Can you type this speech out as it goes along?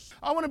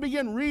I want to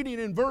begin reading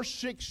in verse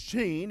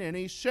 16, and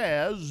he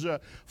says,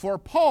 "For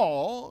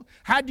Paul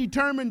had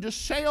determined to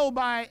sail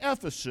by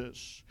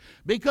Ephesus,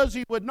 because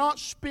he would not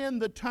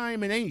spend the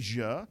time in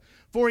Asia,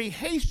 for he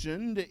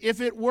hastened, if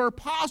it were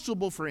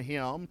possible for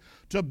him,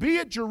 to be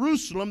at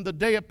Jerusalem the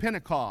day of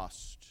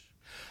Pentecost.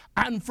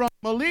 And from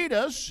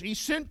Miletus he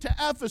sent to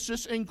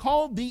Ephesus and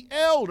called the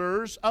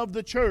elders of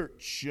the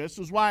church." This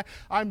is why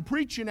I'm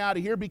preaching out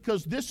of here,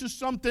 because this is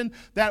something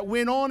that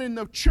went on in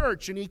the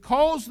church. And he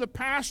calls the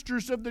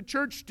pastors of the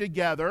church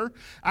together,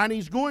 and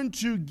he's going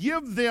to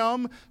give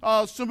them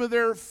some of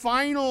their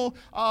final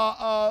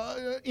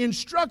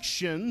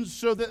instructions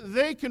so that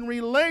they can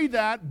relay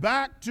that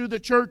back to the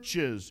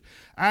churches.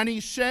 And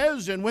he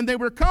says, "And when they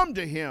were come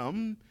to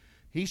him,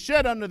 he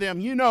said unto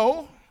them, You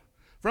know,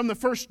 from the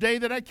first day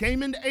that I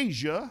came into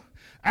Asia,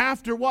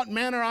 after what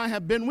manner I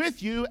have been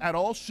with you at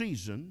all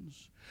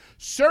seasons,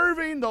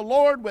 serving the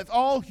Lord with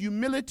all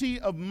humility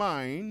of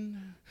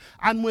mind,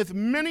 and with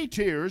many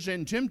tears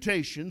and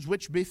temptations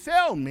which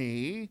befell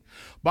me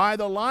by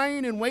the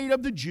lying in wait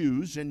of the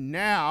Jews, and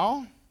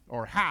now,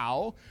 or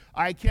how,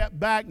 I kept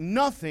back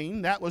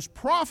nothing that was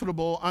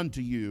profitable unto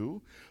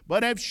you,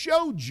 but have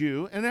showed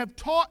you and have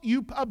taught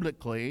you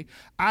publicly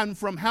and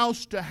from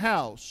house to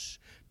house,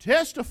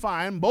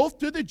 testifying both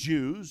to the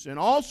Jews and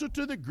also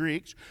to the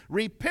Greeks,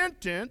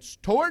 repentance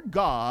toward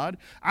God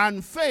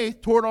and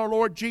faith toward our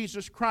Lord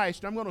Jesus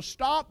Christ." I'm going to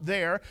stop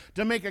there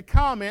to make a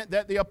comment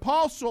that the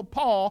Apostle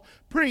Paul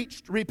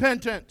preached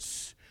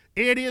repentance.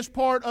 It is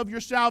part of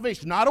your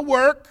salvation, not a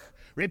work.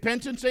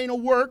 Repentance ain't a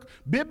work.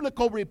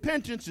 Biblical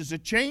repentance is a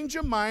change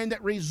of mind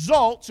that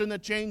results in the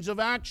change of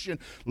action.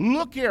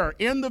 Look here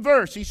in the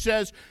verse. He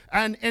says,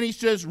 and he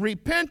says,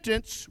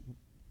 repentance,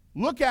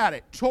 look at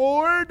it,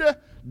 toward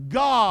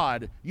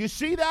God. You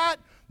see that?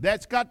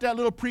 That's got that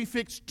little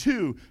prefix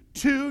to.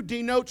 To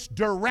denotes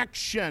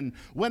direction.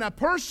 When a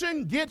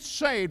person gets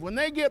saved, when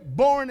they get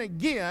born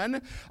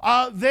again,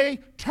 they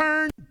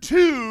turn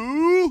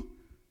to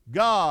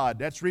God.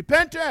 That's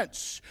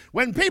repentance.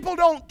 When people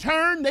don't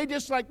turn, they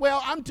just like,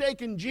 well, I'm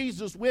taking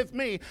Jesus with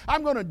me.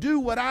 I'm going to do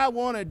what I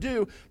want to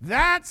do.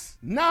 That's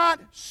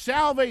not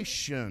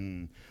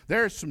salvation.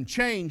 There's some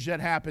change that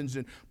happens.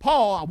 And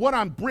Paul, what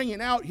I'm bringing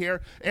out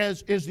here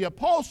is the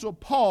Apostle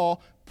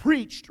Paul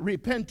preached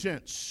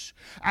repentance.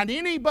 And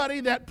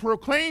anybody that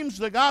proclaims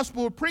the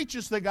gospel,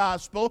 preaches the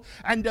gospel,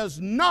 and does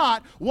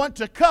not want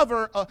to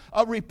cover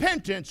a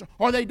repentance,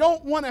 or they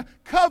don't want to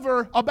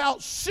cover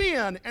about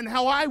sin and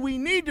how we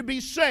need to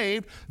be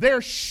saved,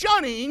 they're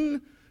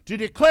shunning to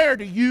declare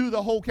to you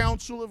the whole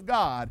counsel of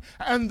God.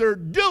 And they're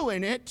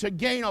doing it to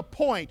gain a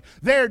point.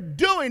 They're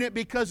doing it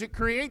because it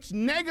creates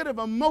negative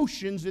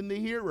emotions in the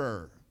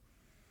hearer.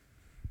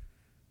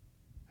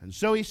 And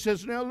so he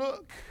says, now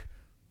look,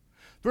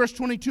 verse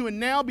 22, "And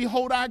now,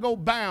 behold, I go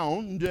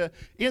bound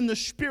in the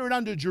Spirit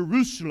unto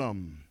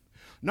Jerusalem,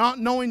 not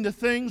knowing the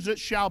things that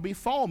shall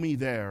befall me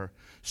there,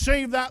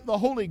 save that the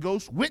Holy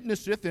Ghost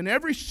witnesseth in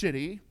every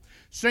city,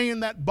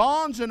 saying that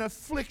bonds and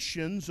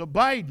afflictions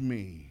abide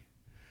me.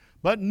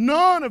 But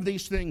none of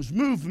these things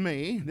move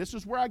me." This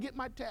is where I get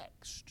my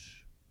text.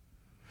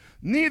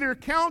 "Neither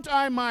count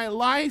I my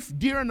life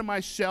dear unto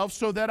myself,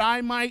 so that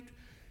I might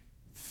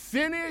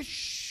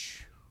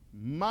finish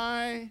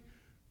my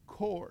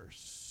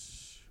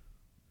course,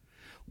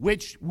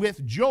 which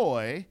with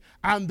joy,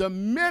 and the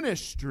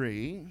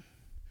ministry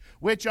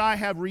which I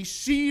have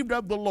received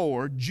of the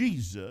Lord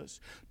Jesus,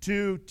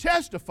 to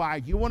testify."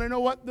 You want to know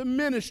what the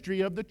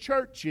ministry of the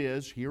church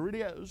is? Here it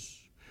is.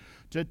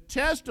 To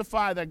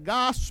testify the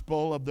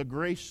gospel of the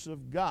grace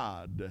of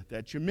God.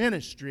 That's your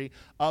ministry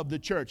of the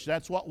church.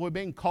 That's what we're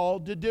being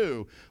called to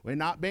do. We're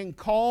not being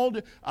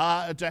called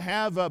to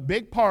have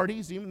big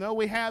parties, even though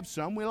we have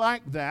some. We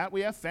like that.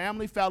 We have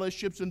family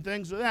fellowships and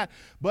things like that.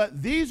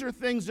 But these are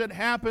things that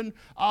happen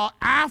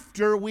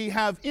after we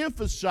have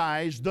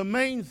emphasized the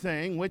main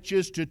thing, which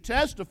is to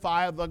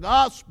testify of the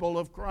gospel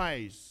of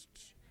Christ.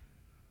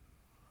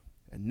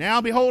 "And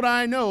now, behold,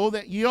 I know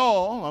that ye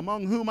all,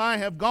 among whom I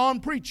have gone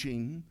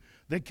preaching,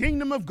 the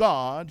kingdom of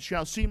God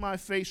shall see my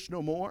face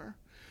no more.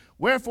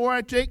 Wherefore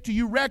I take to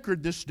you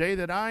record this day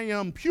that I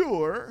am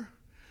pure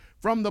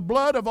from the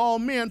blood of all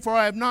men, for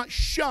I have not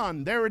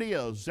shunned," there it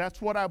is, that's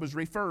what I was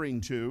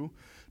referring to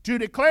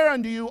declare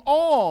unto you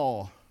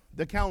all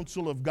the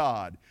counsel of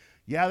God.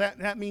 Yeah,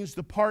 that means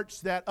the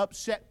parts that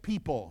upset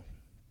people.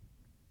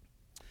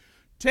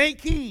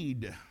 "Take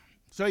heed."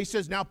 So he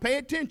says, now pay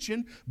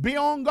attention, be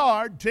on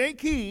guard, take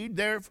heed,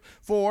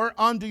 therefore,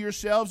 unto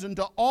yourselves and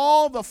to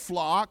all the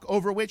flock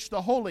over which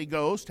the Holy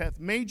Ghost hath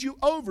made you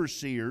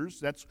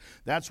overseers,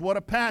 that's what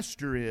a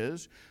pastor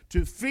is,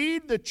 to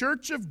feed the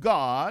church of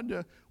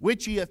God,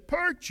 which he hath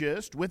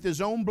purchased with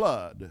his own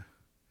blood.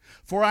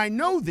 For I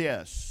know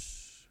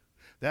this,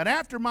 that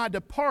after my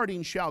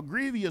departing shall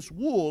grievous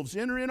wolves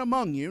enter in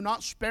among you,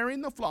 not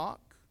sparing the flock.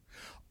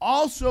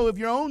 Also of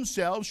your own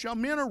selves shall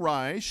men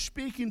arise,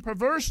 speaking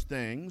perverse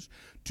things,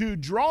 to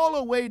draw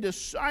away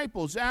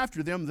disciples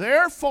after them.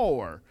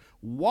 Therefore,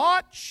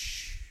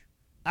 watch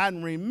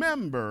and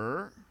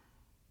remember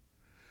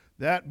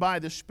that by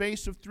the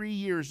space of 3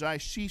 years I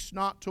cease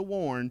not to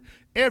warn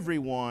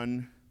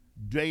everyone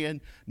day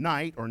and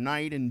night, or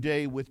night and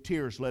day, with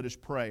tears. Let us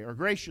pray. Our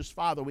gracious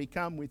Father, we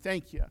come, we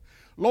thank you.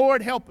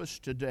 Lord, help us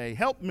today.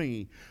 Help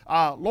me.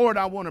 Lord,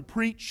 I want to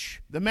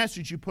preach the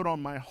message you put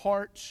on my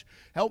heart.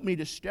 Help me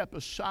to step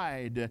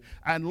aside.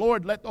 And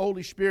Lord, let the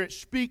Holy Spirit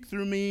speak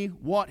through me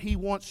what He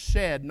once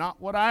said.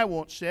 Not what I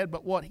once said,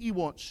 but what He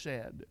once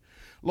said.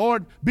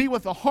 Lord, be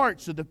with the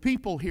hearts of the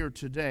people here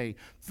today.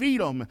 Feed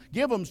them.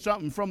 Give them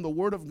something from the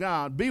Word of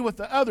God. Be with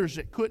the others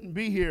that couldn't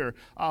be here,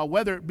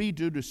 whether it be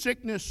due to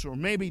sickness or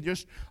maybe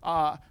just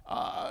out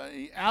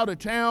of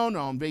town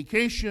on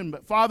vacation.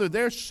 But Father,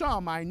 there's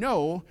some I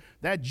know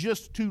that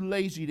just too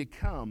lazy to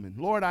come. And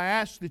Lord, I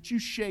ask that you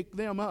shake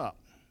them up.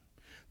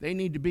 They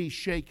need to be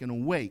shaken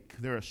awake.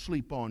 They're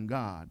asleep on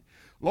God.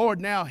 Lord,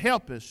 now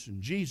help us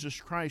in Jesus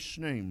Christ's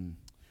name.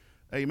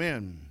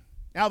 Amen.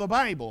 Now the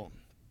Bible,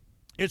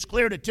 it's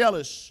clear to tell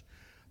us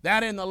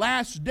that in the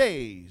last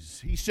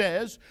days, he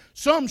says,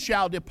 some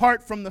shall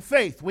depart from the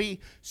faith.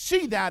 We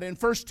see that in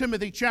 1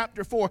 Timothy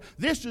chapter 4.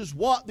 This is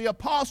what the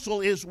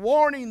apostle is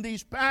warning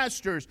these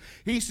pastors.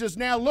 He says,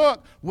 now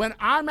look, when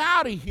I'm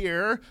out of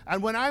here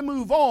and when I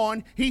move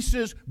on, he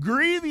says,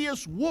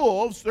 grievous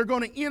wolves, they're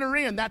going to enter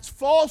in. That's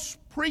false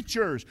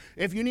preachers.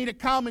 If you need a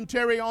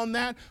commentary on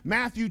that,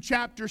 Matthew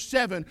chapter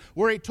 7,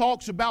 where he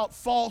talks about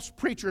false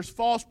preachers,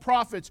 false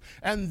prophets,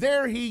 and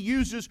there he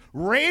uses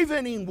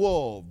ravening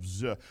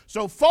wolves.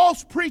 So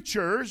false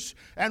preachers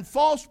and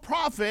false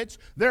prophets,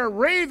 they're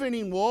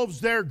ravening wolves,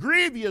 they're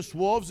grievous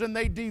wolves, and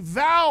they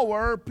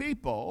devour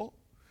people.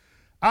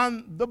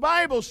 And the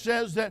Bible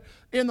says that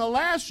in the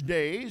last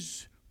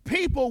days,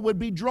 people would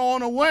be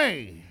drawn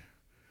away.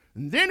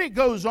 And then it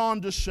goes on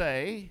to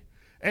say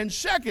in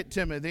 2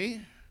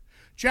 Timothy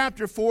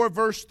chapter 4,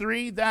 verse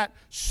 3, that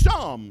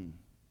some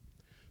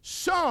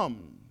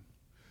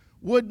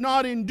would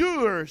not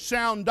endure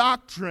sound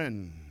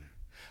doctrine.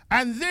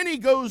 And then he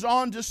goes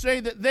on to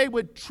say that they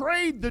would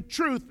trade the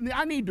truth.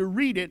 I need to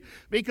read it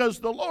because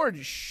the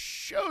Lord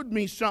showed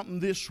me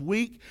something this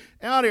week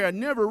out here I'd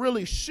never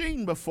really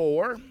seen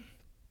before. And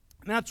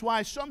that's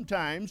why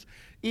sometimes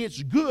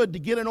it's good to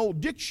get an old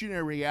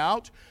dictionary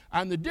out.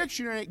 And the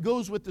dictionary that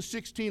goes with the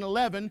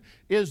 1611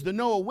 is the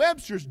Noah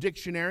Webster's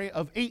Dictionary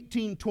of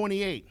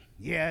 1828.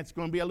 Yeah, it's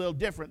going to be a little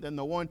different than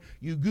the one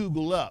you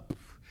Google up.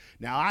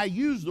 Now, I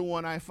use the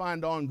one I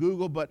find on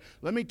Google, but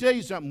let me tell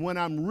you something. When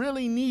I'm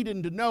really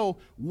needing to know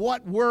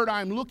what word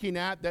I'm looking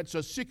at, that's a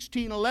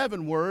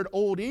 1611 word,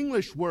 Old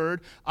English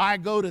word, I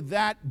go to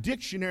that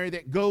dictionary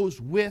that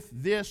goes with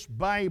this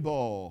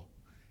Bible.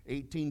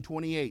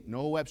 1828,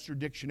 Noah Webster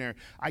Dictionary.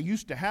 I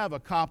used to have a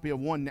copy of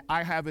one.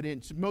 I have it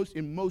in most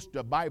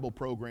Bible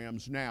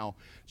programs now.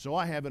 So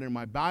I have it in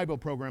my Bible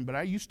program, but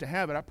I used to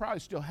have it. I probably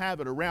still have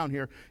it around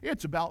here.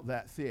 It's about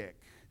that thick.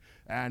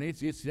 And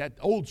it's that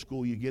old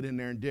school. You get in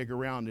there and dig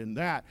around in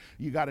that.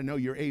 You got to know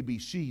your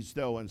ABCs,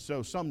 though. And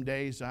so some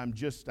days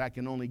I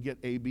can only get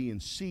A, B,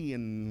 and C,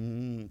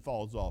 and it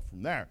falls off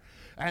from there.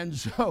 And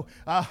so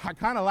I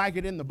kind of like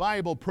it in the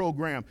Bible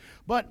program.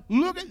 But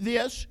look at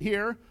this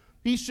here.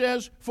 He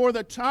says, for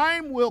the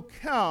time will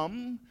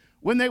come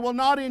when they will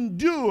not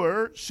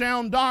endure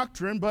sound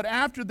doctrine, but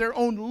after their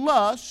own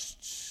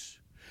lusts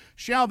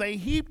shall they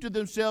heap to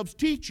themselves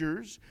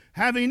teachers,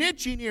 having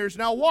itching ears.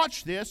 Now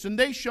watch this. And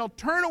they shall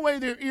turn away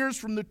their ears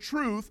from the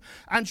truth,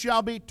 and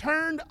shall be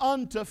turned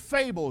unto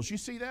fables. You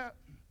see that?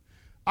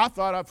 I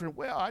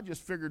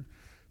just figured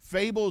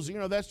fables,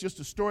 that's just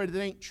a story that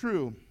ain't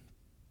true.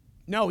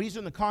 No, he's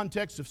in the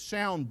context of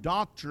sound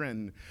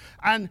doctrine.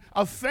 And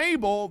a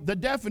fable, the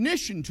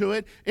definition to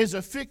it, is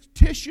a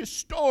fictitious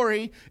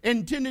story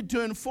intended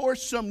to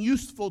enforce some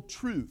useful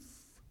truth.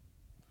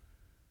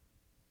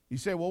 You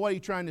say, well, what are you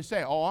trying to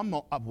say?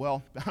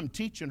 I'm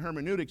teaching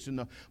hermeneutics in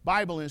the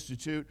Bible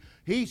Institute.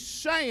 He's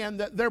saying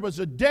that there was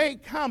a day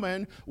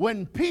coming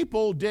when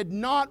people did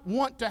not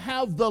want to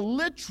have the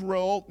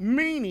literal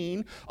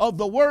meaning of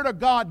the Word of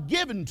God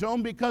given to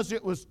them because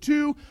it was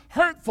too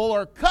hurtful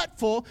or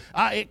cutful.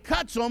 It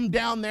cuts them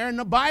down there, and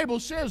the Bible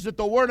says that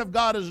the Word of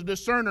God is a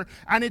discerner,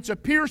 and it's a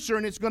piercer,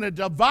 and it's going to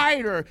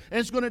divide her, and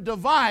it's going to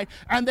divide.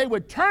 And they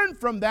would turn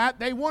from that.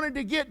 They wanted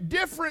to get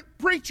different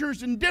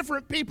preachers and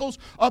different people's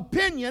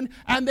opinion,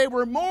 and they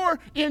were more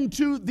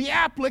into the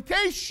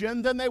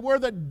application than they were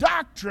the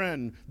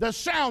doctrine, the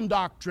sound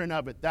doctrine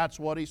of it. That's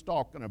what he's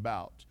talking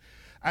about.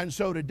 And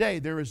so today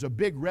there is a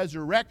big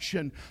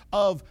resurrection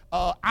of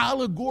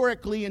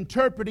allegorically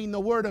interpreting the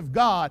Word of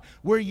God,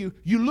 where you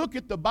look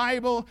at the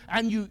Bible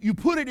and you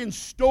put it in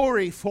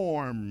story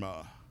form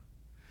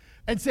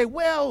and say,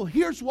 well,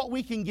 here's what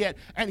we can get,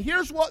 and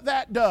here's what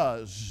that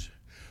does.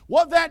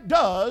 What that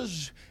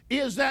does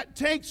is that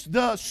takes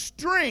the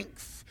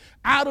strength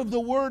out of the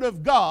Word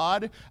of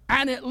God,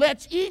 and it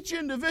lets each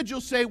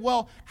individual say,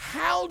 well,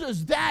 how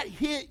does that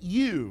hit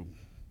you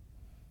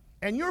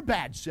and your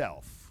bad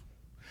self?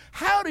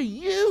 How do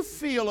you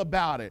feel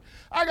about it?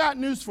 I got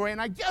news for you,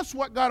 and I guess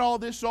what got all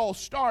this all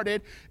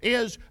started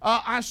is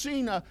I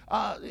seen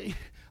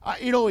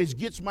it always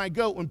gets my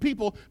goat when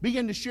people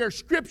begin to share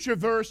scripture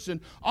verse, and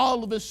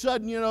all of a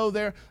sudden,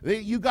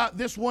 you got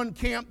this one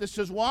camp that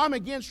says, well, I'm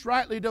against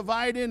rightly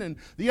dividing, and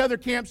the other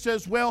camp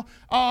says, well,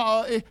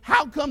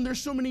 how come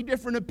there's so many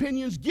different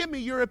opinions? Give me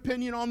your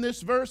opinion on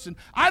this verse, and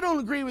I don't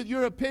agree with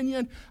your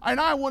opinion, and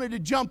I wanted to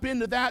jump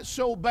into that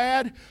so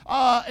bad,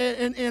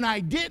 and I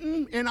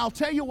didn't, and I'll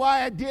tell you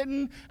why I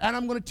didn't, and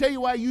I'm going to tell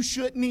you why you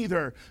shouldn't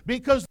either,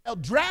 because they'll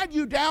drag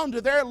you down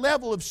to their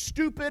level of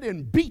stupid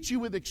and beat you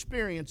with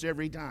experience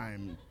every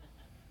time.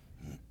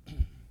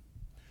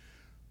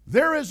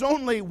 There is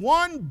only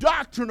one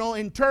doctrinal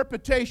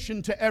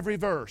interpretation to every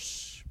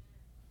verse,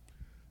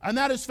 and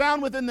that is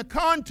found within the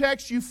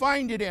context you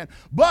find it in.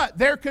 But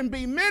there can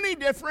be many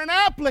different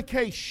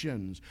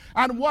applications,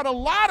 and what a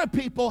lot of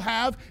people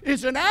have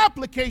is an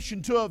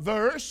application to a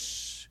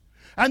verse,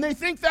 and they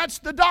think that's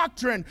the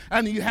doctrine,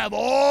 and you have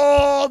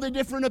all the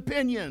different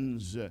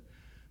opinions.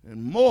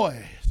 And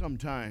boy,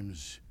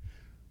 sometimes,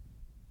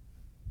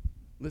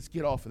 let's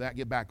get off of that,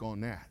 get back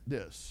on that.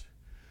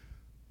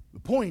 The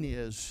point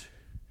is,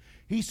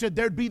 he said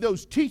there'd be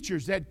those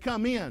teachers that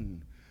come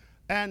in,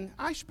 and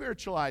I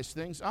spiritualize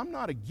things. I'm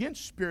not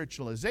against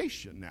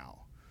spiritualization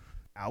now.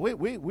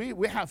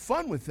 We have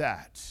fun with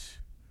that.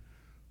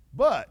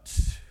 But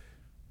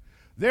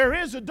there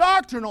is a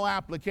doctrinal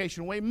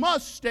application. We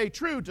must stay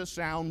true to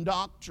sound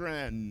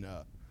doctrine.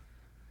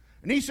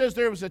 And he says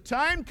there was a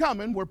time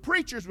coming where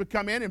preachers would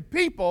come in, and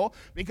people,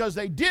 because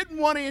they didn't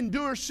want to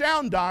endure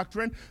sound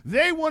doctrine,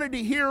 they wanted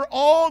to hear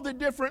all the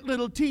different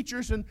little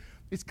teachers. And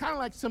it's kind of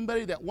like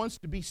somebody that wants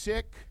to be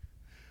sick,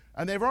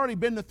 and they've already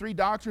been to 3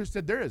 doctors,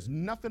 said there is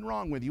nothing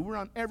wrong with you. We're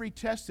on every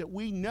test that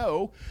we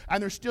know,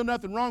 and there's still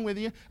nothing wrong with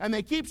you. And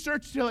they keep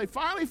searching till they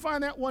finally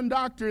find that one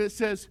doctor that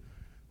says,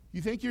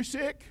 you think you're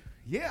sick?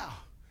 Yeah.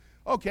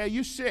 Okay,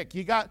 you're sick.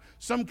 You got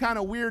some kind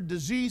of weird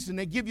disease, and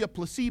they give you a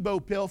placebo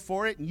pill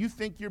for it, and you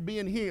think you're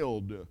being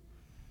healed.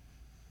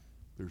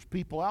 There's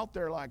people out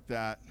there like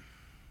that.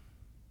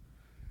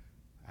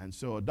 And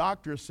so a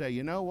doctor say,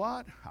 you know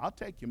what? I'll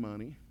take your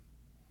money.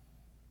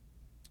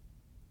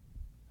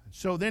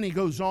 So then he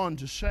goes on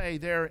to say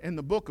there in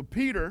the book of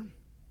Peter,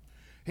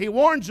 he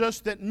warns us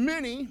that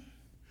many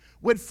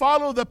would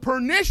follow the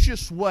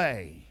pernicious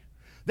way.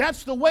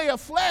 That's the way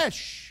of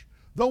flesh.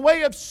 The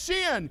way of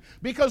sin,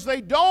 because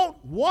they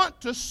don't want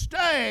to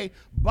stay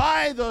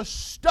by the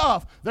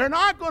stuff. They're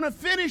not going to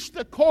finish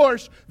the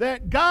course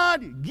that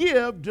God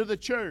give to the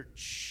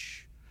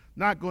church.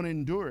 Not going to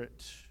endure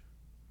it.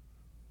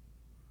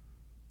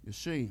 You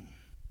see,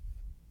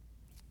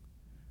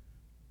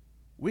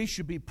 we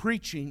should be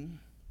preaching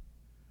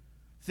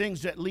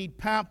things that lead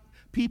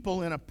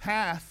people in a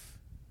path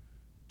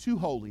to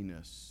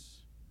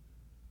holiness,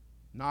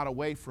 not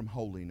away from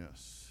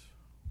holiness.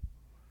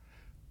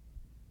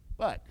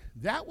 But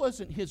that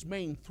wasn't his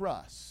main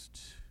thrust.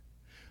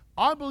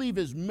 I believe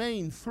his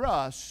main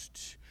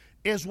thrust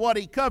is what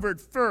he covered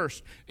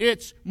first.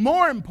 It's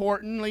more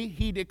importantly,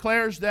 he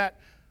declares that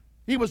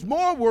he was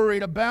more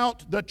worried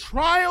about the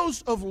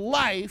trials of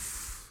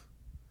life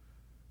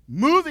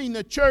moving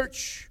the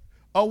church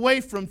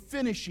away from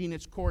finishing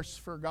its course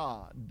for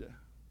God.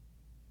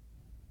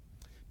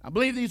 I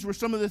believe these were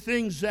some of the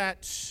things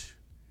that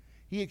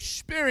he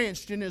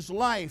experienced in his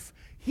life.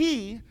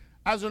 He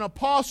as an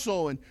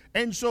apostle,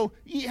 and so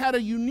he had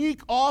a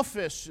unique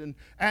office,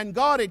 and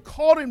God had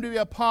called him to be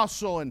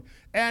apostle,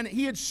 and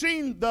he had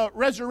seen the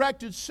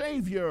resurrected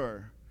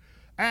Savior,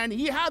 and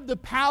he had the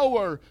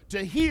power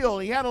to heal.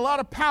 He had a lot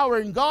of power,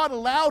 and God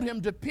allowed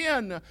him to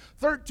pen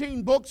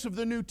 13 books of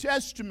the New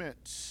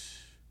Testament.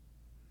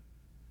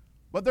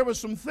 But there were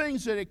some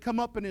things that had come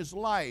up in his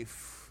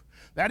life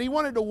that he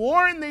wanted to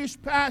warn these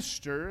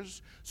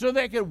pastors so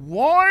they could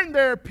warn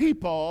their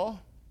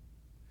people.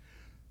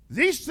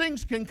 These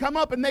things can come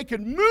up and they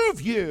can move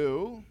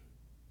you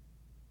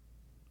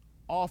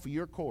off of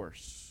your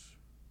course.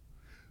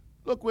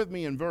 Look with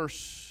me in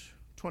verse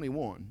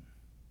 21.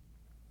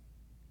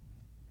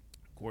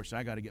 Of course,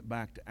 I got to get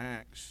back to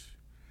Acts.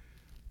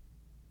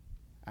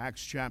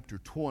 Acts chapter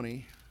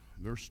 20,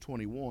 verse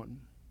 21.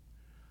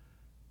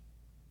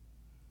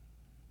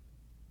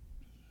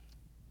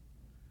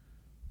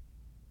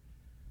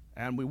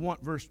 And we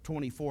want verse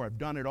 24. I've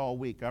done it all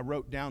week. I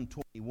wrote down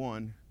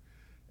 21.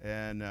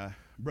 And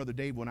Brother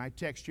Dave, when I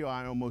text you,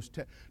 I almost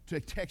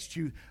text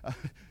you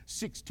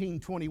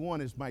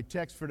 1621 is my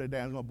text for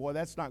today. I'm like, boy,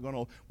 that's not going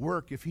to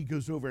work if he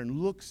goes over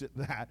and looks at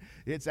that.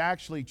 It's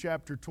actually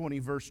chapter 20,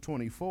 verse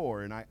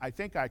 24. And I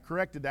think I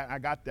corrected that. I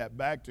got that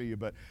back to you.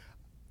 But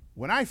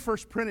when I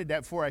first printed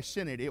that before I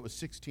sent it, it was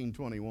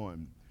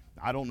 1621.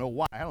 I don't know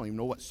why. I don't even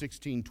know what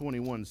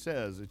 1621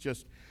 says.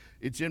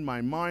 It's in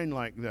my mind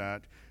like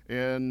that.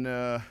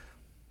 And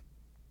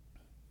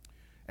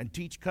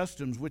teach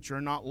customs which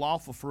are not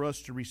lawful for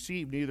us to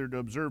receive, neither to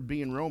observe,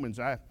 being Romans.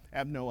 I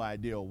have no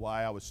idea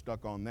why I was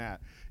stuck on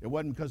that. It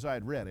wasn't because I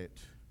had read it.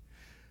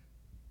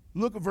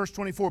 Look at verse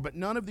 24. But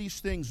none of these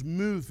things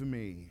move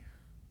me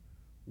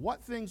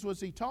What things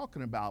was he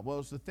talking about? Well, it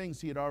was the things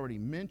he had already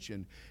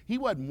mentioned. He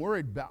wasn't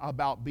worried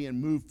about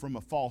being moved from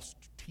a false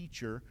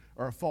teacher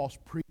or a false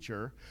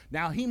preacher.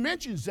 Now, he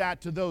mentions that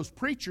to those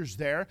preachers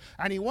there,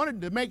 and he wanted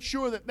to make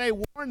sure that they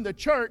warned the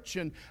church,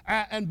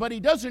 but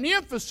he doesn't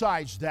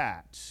emphasize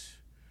that.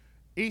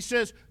 He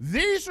says,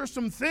 these are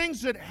some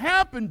things that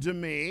happened to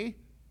me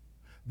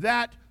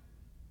that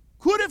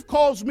could have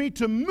caused me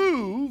to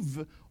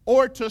move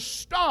or to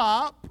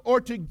stop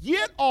or to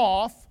get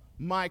off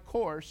my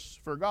course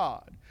for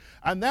God.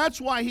 And that's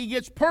why he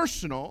gets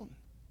personal.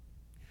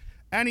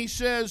 And he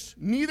says,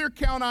 neither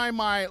count I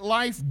my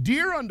life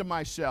dear unto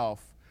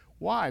myself.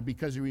 Why?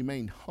 Because he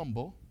remained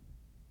humble.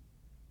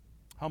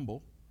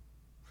 Humble.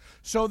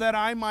 So that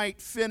I might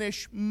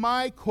finish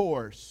my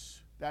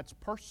course. That's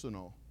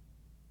personal.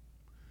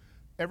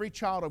 Every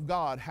child of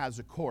God has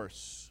a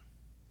course.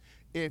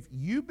 If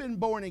you've been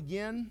born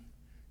again,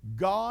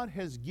 God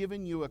has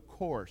given you a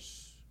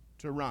course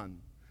to run.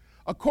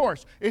 A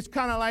course. It's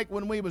kind of like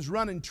when we was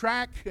running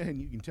track, and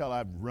you can tell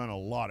I've run a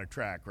lot of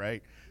track,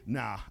 right?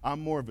 Nah, I'm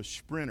more of a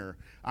sprinter.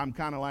 I'm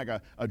kind of like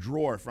a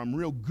dwarf. I'm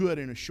real good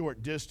in a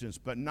short distance,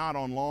 but not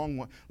on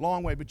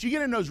long way. But you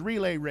get in those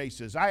relay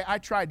races. I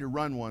tried to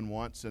run one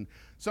once, and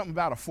something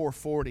about a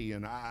 440,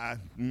 and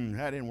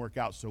that didn't work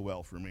out so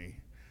well for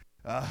me.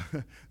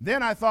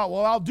 Then I thought,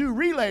 well, I'll do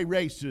relay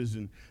races,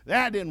 and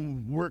that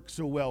didn't work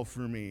so well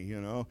for me,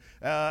 you know.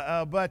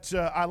 But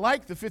I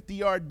like the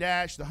 50-yard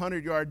dash, the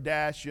 100-yard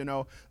dash, you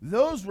know.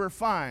 Those were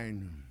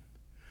fine.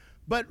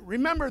 But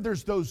remember,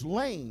 there's those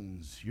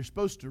lanes you're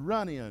supposed to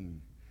run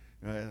in.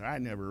 I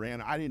never ran.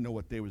 I didn't know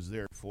what they was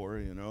there for,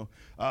 you know.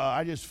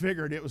 I just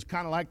figured it was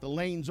kind of like the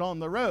lanes on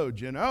the road,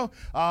 you know.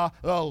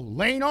 The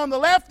lane on the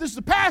left is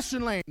the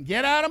passing lane.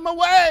 Get out of my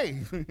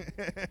way.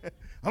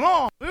 Come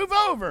on, move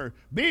over.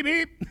 Beep,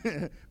 beep.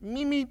 Meep,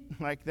 meep.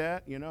 Like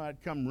that, you know.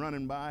 I'd come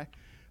running by.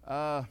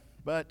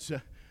 But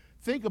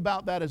think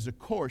about that as a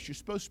course. You're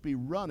supposed to be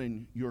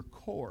running your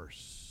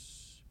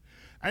course.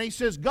 And he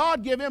says,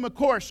 God give him a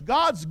course.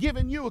 God's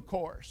given you a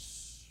course.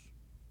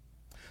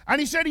 And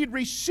he said I've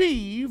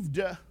received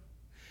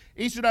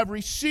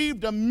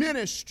a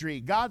ministry.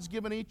 God's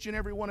given each and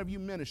every one of you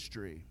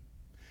ministry.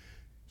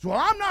 So, well,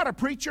 I'm not a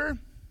preacher.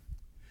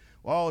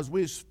 Well, as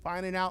we was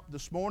finding out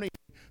this morning,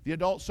 the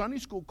adult Sunday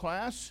school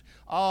class,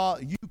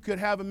 you could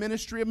have a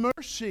ministry of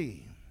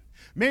mercy.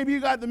 Maybe you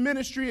got the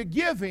ministry of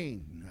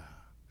giving.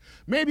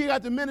 Maybe you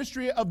got the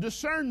ministry of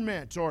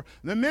discernment, or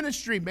the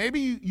ministry, maybe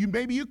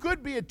you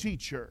could be a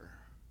teacher.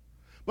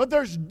 But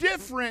there's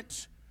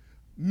different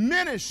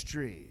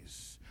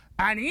ministries.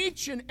 And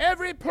each and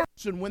every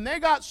person, when they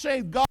got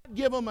saved, God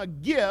gave them a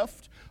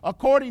gift,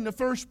 according to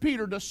 1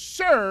 Peter, to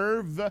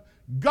serve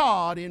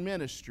God in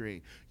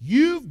ministry.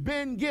 You've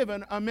been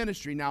given a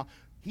ministry. Now,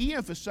 he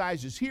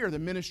emphasizes here the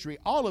ministry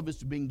all of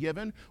us have been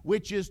given,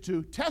 which is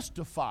to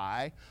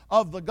testify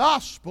of the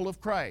gospel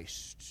of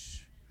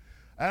Christ.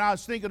 And I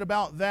was thinking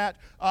about that,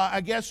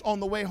 I guess,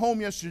 on the way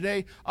home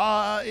yesterday.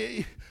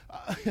 And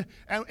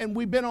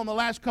we've been on the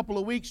last couple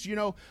of weeks, you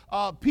know,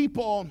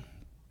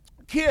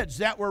 kids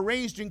that were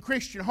raised in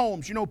Christian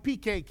homes, you know,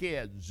 PK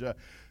kids,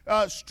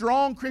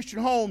 strong Christian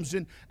homes,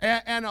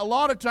 and a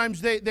lot of times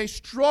they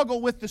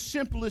struggle with the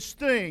simplest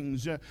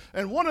things.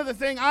 And one of the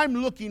things I'm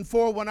looking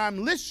for when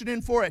I'm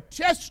listening for a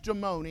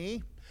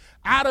testimony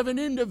out of an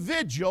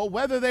individual,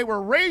 whether they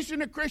were raised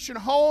in a Christian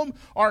home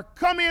or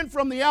come in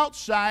from the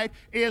outside,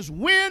 is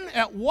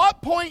at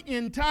what point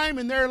in time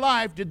in their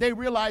life did they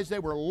realize they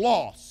were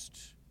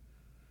lost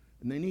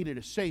and they needed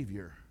a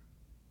Savior.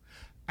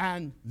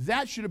 And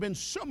that should have been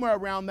somewhere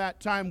around that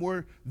time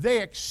where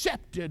they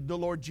accepted the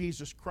Lord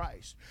Jesus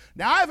Christ.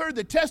 Now, I've heard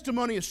the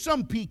testimony of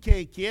some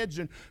PK kids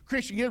and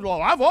Christian kids,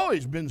 well, I've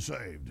always been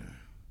saved.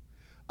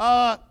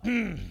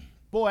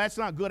 Boy, that's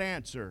not a good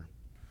answer.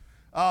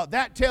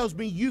 That tells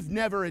me you've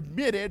never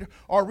admitted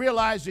or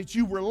realized that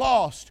you were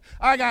lost.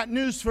 I got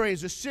news for you.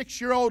 As a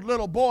 6-year-old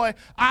little boy,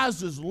 I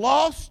was as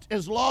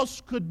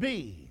lost could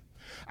be.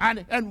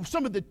 And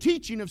some of the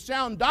teaching of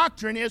sound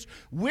doctrine is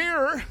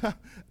we're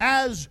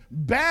as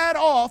bad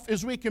off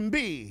as we can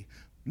be.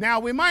 Now,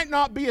 we might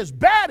not be as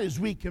bad as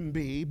we can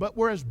be, but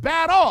we're as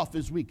bad off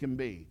as we can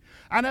be.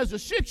 And as a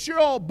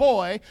 6-year-old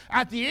boy,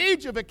 at the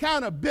age of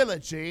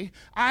accountability,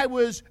 I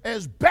was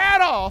as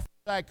bad off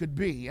as I could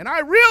be. And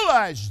I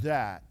realized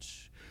that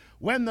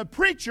when the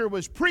preacher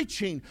was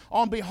preaching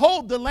on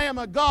 "Behold the Lamb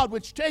of God,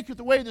 which taketh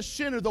away the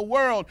sin of the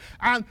world,"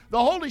 and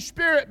the Holy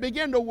Spirit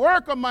began to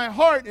work on my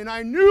heart, and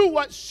I knew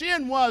what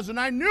sin was, and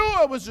I knew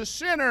I was a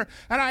sinner,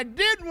 and I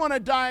didn't want to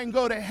die and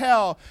go to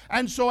hell.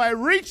 And so I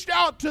reached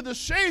out to the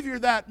Savior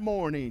that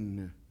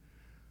morning.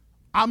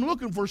 I'm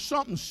looking for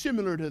something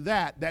similar to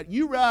that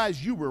you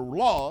realize you were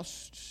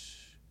lost,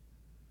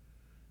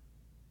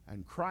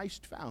 and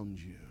Christ found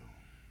you.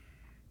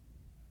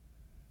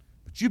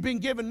 But you've been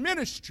given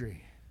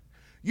ministry.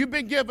 You've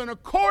been given a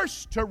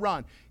course to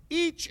run,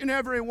 each and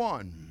every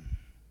one.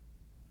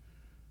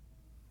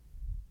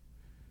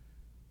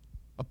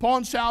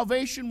 Upon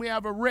salvation, we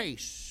have a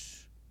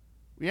race.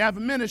 We have a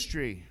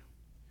ministry.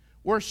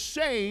 We're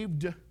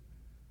saved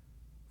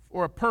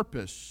for a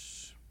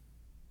purpose.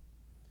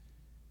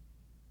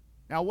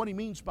 Now, what he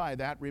means by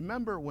that,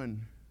 remember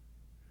when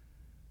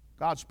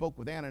God spoke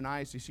with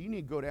Ananias, he said, you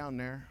need to go down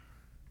there,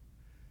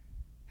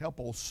 help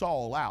old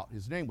Saul out.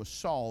 His name was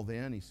Saul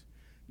then. You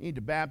need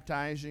to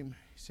baptize him.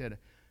 He said,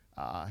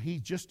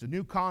 he's just a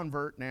new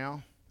convert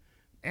now.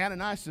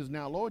 Ananias says,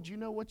 now, Lord, you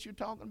know what you're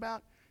talking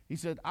about? He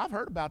said, I've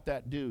heard about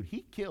that dude.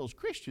 He kills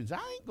Christians. I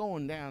ain't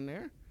going down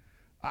there.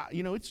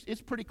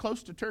 It's pretty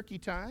close to turkey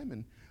time,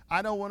 and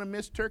I don't want to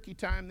miss turkey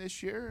time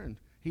this year. And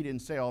he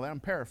didn't say all that. I'm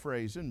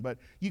paraphrasing, but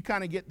you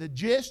kind of get the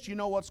gist. You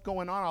know what's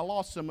going on. I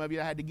lost some of you.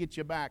 I had to get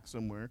you back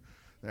somewhere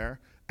there.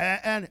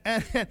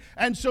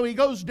 And so he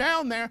goes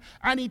down there,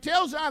 and he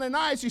tells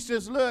Ananias, he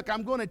says, look,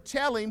 I'm going to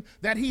tell him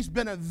that he's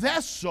been a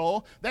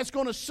vessel that's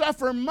going to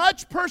suffer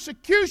much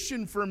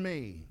persecution for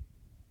me.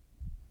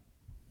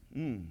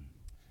 Did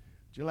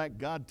you let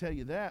God tell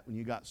you that when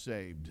you got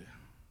saved?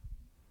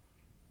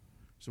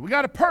 So we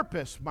got a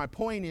purpose. My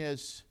point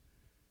is,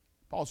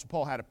 Apostle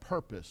Paul had a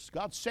purpose.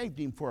 God saved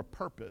him for a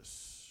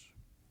purpose.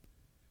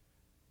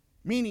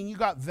 Meaning you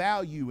got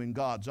value in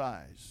God's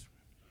eyes.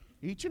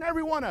 Each and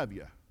every one of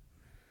you.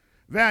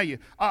 Value.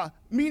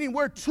 Meaning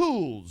we're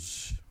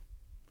tools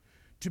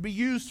to be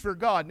used for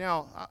God.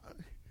 Now,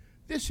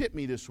 this hit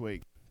me this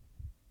week.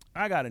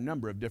 I got a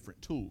number of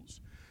different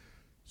tools.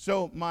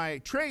 So my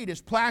trade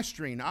is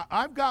plastering.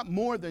 I've got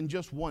more than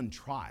just one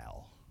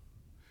trial.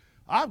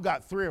 I've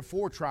got 3 or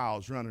 4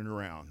 trials running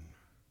around.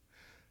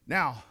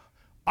 Now,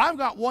 I've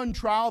got one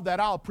trial that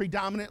I'll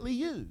predominantly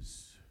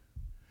use.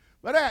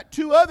 But I got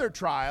 2 other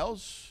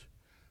trials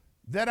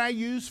that I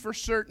use for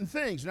certain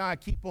things. Now, I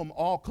keep them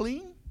all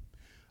clean.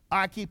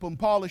 I keep them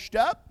polished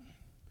up.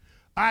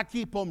 I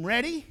keep them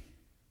ready.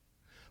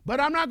 But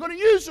I'm not going to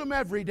use them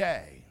every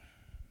day.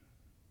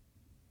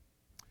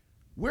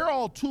 We're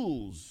all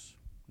tools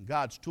in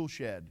God's tool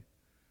shed.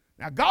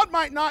 Now, God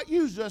might not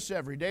use us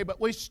every day,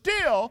 but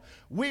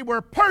we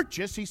were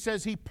purchased. He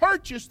says he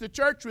purchased the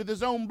church with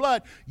his own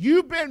blood.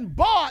 You've been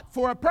bought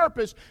for a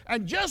purpose.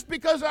 And just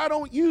because I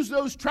don't use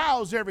those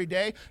trials every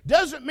day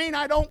doesn't mean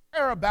I don't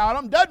care about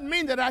them. Doesn't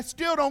mean that I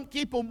still don't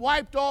keep them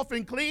wiped off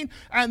and clean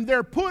and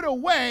they're put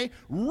away,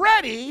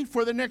 ready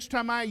for the next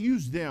time I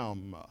use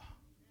them.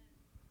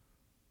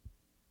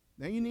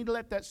 Now, you need to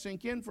let that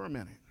sink in for a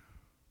minute.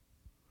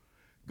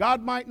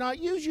 God might not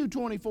use you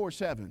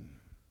 24/7.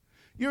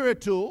 You're a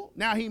tool.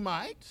 Now, he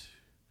might.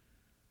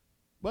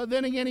 But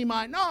then again, he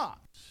might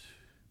not.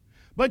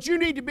 But you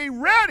need to be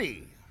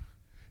ready.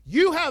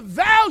 You have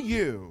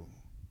value.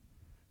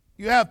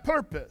 You have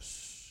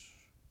purpose.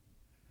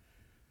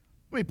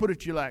 Let me put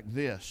it to you like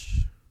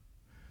this.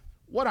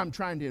 What I'm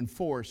trying to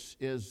enforce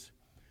is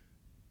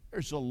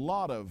there's a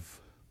lot of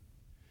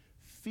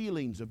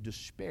feelings of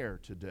despair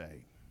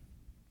today.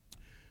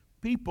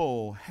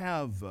 People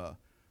have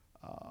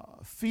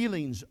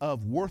feelings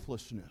of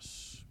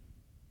worthlessness.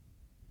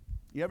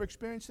 You ever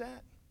experienced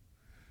that?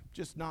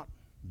 Just not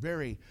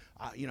very,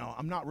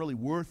 I'm not really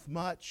worth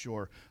much,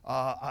 or,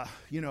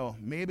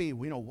 maybe,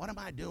 what am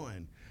I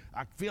doing?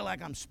 I feel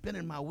like I'm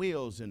spinning my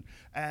wheels, and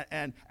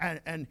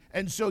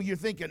so you're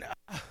thinking,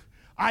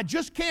 I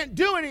just can't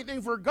do anything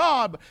for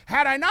God.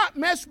 Had I not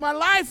messed my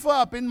life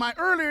up in my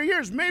earlier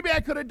years, maybe I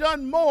could have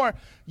done more.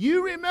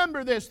 You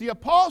remember this. The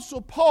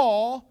Apostle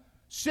Paul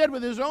said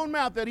with his own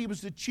mouth that he was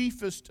the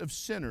chiefest of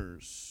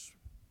sinners.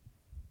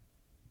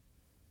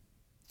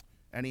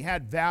 And he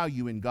had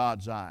value in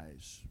God's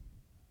eyes.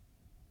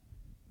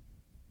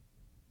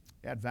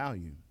 He had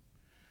value.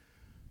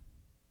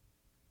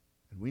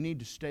 And we need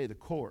to stay the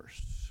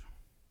course.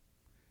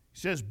 He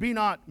says, be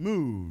not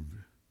moved.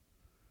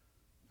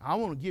 I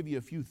want to give you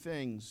a few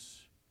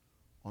things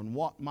on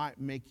what might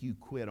make you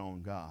quit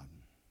on God.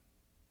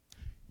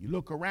 You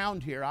look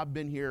around here, I've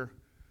been here,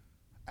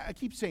 I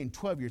keep saying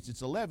 12 years.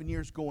 It's 11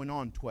 years going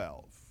on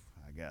 12,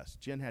 I guess.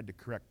 Jen had to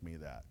correct me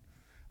that.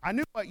 I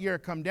knew what year I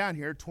come down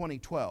here,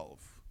 2012.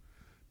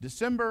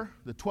 December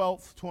the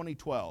 12th,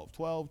 2012.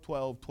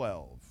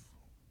 12.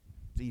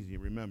 It's easy to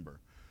remember.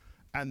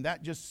 And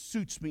that just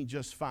suits me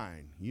just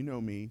fine. You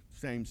know me.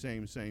 Same.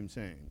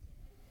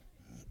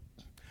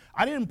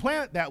 I didn't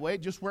plan it that way.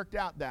 It just worked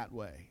out that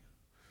way.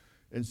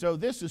 And so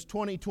this is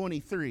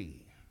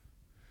 2023.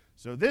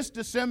 So this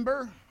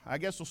December, I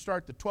guess we'll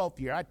start the 12th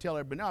year. I tell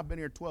everybody, no, I've been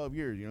here 12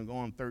 years, going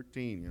on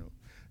 13,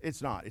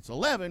 It's not. It's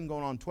 11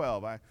 going on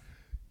 12.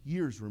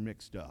 Years were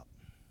mixed up.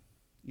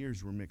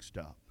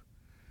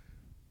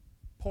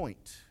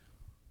 Point.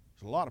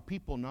 There's a lot of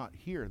people not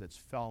here that's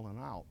fallen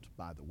out,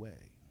 by the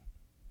way.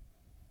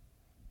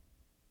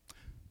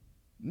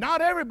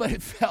 Not everybody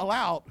that fell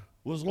out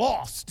was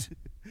lost.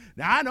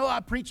 Now, I know I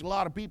preach a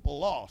lot of people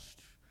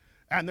lost,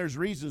 and there's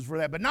reasons for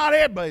that, but not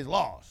everybody's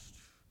lost.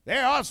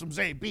 There are some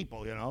saved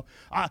people,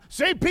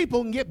 Saved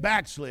people can get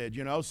backslid,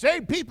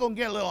 Saved people can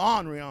get a little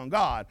ornery on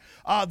God.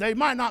 They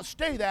might not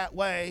stay that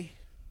way.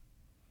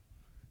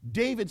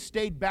 David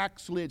stayed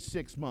backslid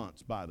 6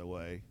 months, by the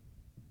way,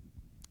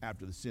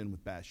 after the sin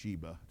with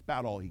Bathsheba. It's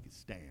about all he could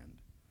stand.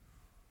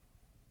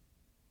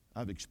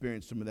 I've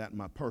experienced some of that in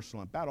my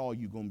personal life. About all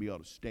you're going to be able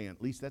to stand.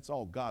 At least that's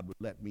all God would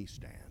let me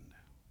stand.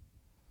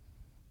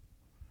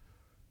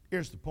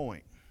 Here's the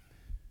point.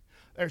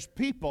 There's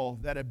people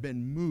that have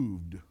been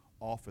moved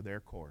off of their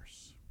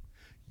course.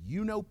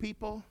 You know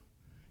people,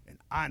 and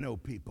I know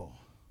people.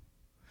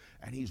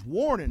 And he's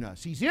warning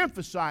us. He's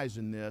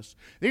emphasizing this.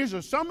 These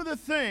are some of the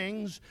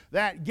things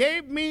that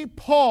gave me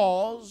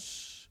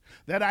pause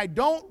that I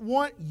don't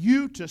want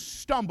you to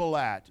stumble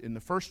at. And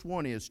the first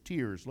one is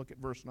tears. Look at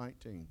verse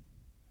 19.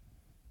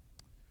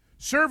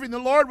 Serving the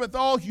Lord with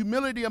all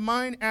humility of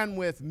mind and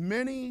with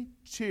many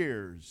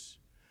tears.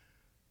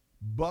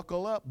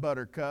 Buckle up,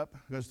 Buttercup,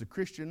 because the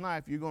Christian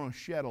life, you're going to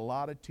shed a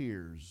lot of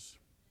tears.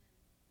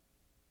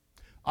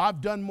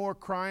 I've done more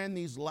crying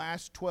these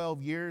last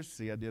 12 years.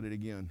 See, I did it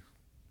again.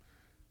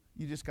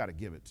 You just got to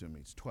give it to me.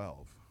 It's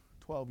 12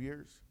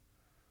 years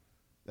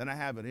than I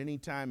have at any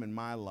time in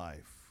my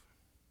life.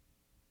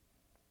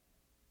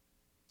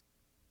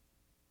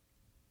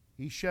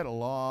 He shed a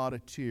lot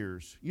of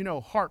tears. You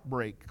know,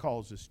 heartbreak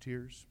causes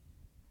tears.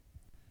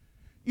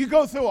 You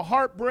go through a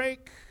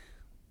heartbreak,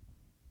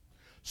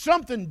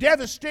 something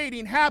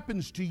devastating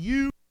happens to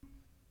you.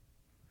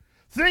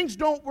 Things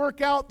don't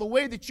work out the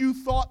way that you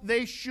thought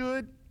they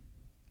should.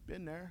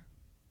 Been there.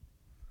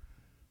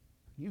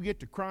 You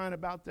get to crying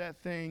about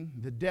that thing,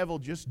 the devil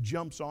just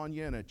jumps on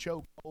you in a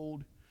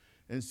chokehold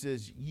and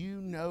says,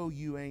 you know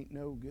you ain't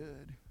no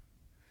good.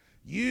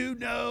 You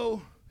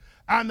know.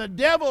 And the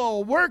devil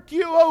will work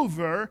you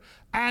over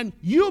and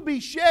you'll be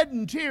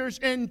shedding tears,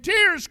 and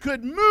tears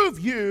could move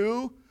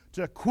you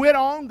to quit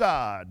on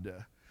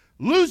God.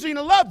 Losing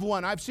a loved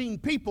one. I've seen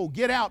people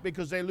get out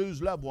because they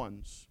lose loved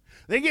ones.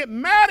 They get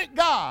mad at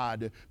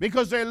God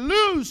because they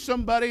lose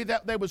somebody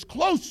that they was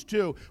close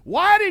to.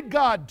 Why did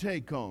God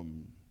take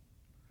them?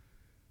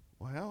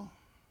 Well,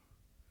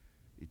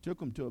 He took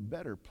them to a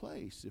better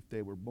place if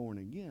they were born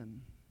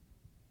again.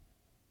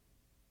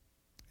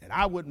 And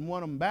I wouldn't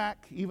want them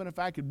back even if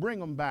I could bring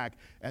them back.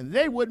 And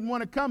they wouldn't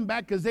want to come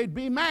back because they'd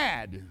be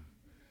mad.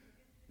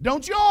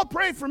 Don't you all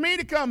pray for me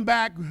to come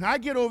back. I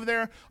get over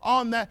there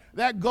on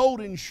that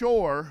golden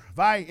shore. If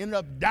I end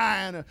up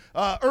dying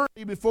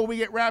early before we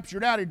get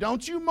raptured out here,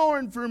 don't you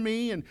mourn for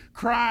me and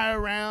cry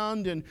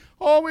around and,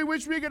 oh, we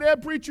wish we could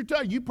have preacher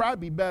time. You'd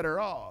probably be better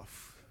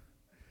off.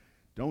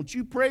 Don't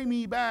you pray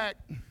me back.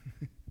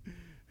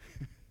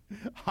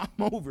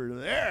 I'm over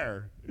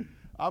there.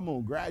 I'm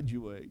going to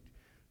graduate.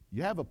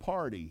 You have a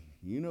party.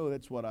 You know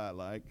that's what I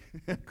like.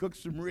 Cook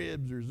some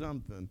ribs or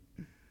something.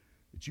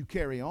 But you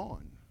carry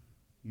on.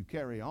 You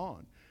carry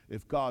on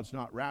if God's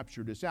not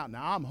raptured us out.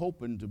 Now, I'm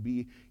hoping to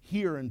be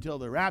here until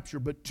the rapture,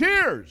 but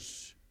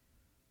tears,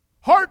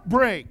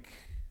 heartbreak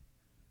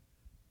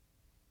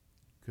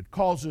could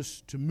cause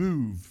us to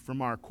move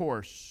from our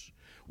course.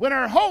 When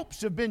our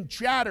hopes have been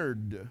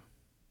shattered.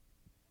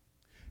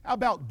 How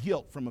about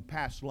guilt from a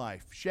past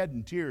life?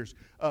 Shedding tears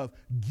of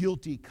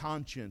guilty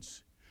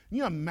conscience. Can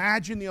you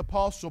imagine the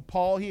Apostle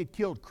Paul? He had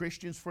killed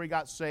Christians before he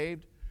got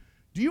saved.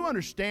 Do you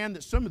understand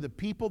that some of the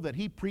people that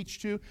he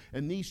preached to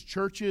in these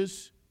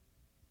churches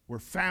were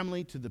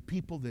family to the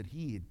people that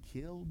he had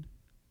killed?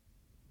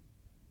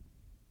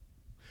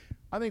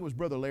 I think it was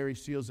Brother Larry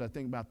Seals. I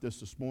think about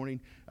this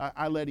morning.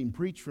 I let him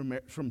preach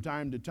from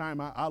time to time.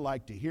 I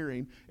like to hear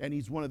him, and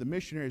he's one of the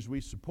missionaries we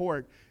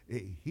support.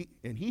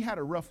 He had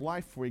a rough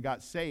life before he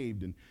got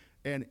saved,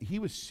 and he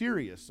was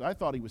serious. I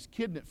thought he was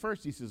kidding at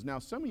first. He says, now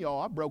some of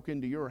y'all, I broke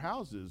into your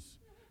houses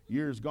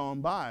years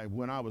gone by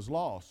when I was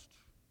lost.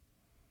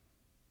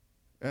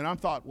 And I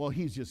thought, well,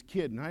 he's just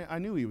kidding. I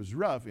knew he was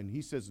rough, and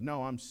he says,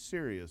 no, I'm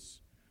serious.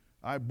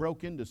 I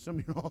broke into some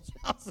of your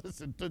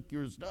houses and took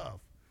your stuff.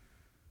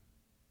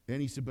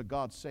 And he said, but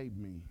God saved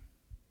me.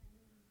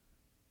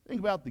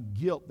 Think about the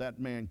guilt that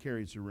man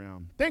carries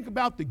around. Think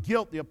about the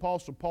guilt the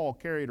Apostle Paul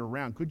carried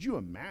around. Could you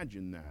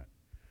imagine that?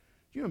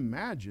 Could you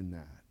imagine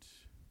that?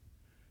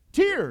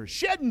 Tears,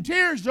 shedding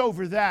tears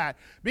over that,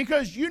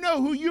 because you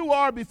know who you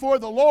are before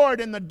the Lord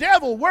and the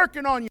devil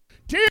working on you.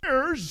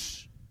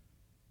 Tears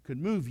could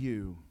move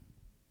you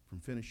from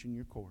finishing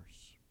your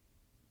course.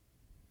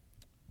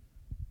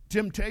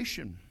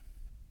 Temptation.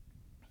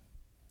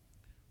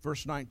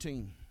 Verse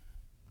 19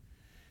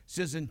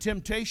 says, in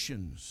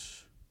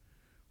temptations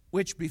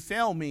which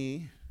befell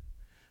me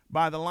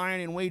by the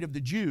lying in wait of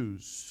the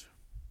Jews.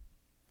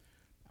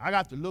 I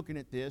got to looking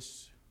at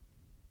this,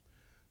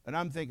 and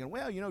I'm thinking,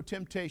 well, you know,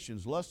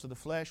 temptations, lust of the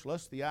flesh,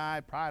 lust of the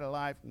eye, pride of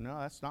life. No,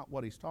 that's not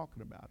what he's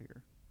talking about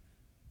here.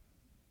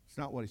 It's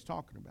not what he's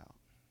talking about.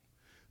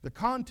 The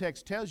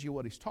context tells you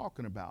what he's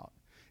talking about.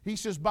 He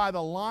says, by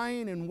the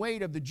lying in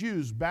wait of the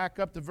Jews. Back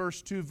up to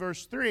verse 2,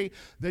 verse 3.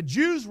 The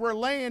Jews were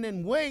laying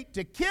in wait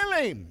to kill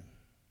him.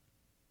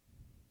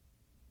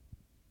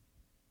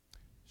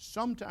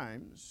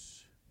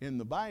 Sometimes in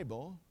the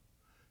Bible,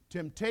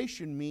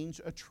 temptation means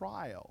a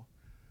trial.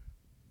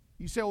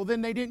 You say, well,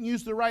 then they didn't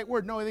use the right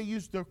word. No, they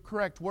used the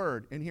correct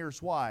word, and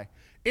here's why.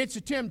 It's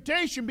a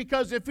temptation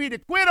because if he'd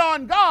have quit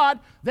on God,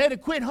 they'd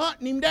have quit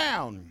hunting him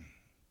down.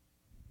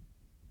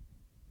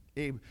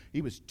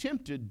 He was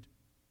tempted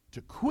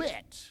to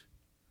quit,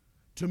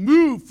 to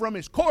move from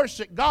his course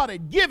that God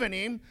had given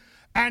him,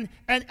 and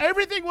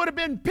everything would have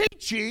been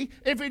peachy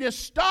if he'd have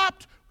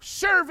stopped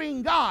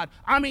serving God.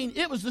 I mean,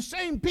 it was the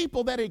same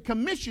people that had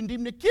commissioned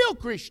him to kill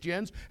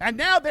Christians, and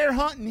now they're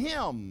hunting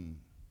him.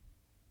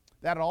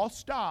 That all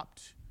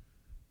stopped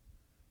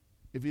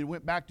if he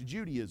went back to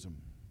Judaism.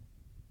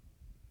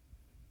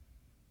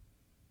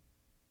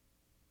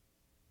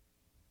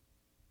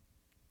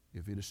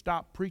 If he'd have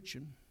stopped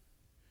preaching.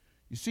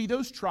 You see,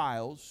 those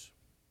trials,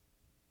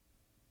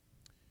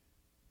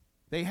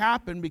 they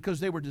happened because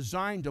they were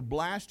designed to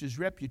blast his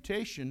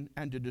reputation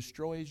and to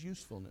destroy his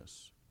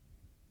usefulness.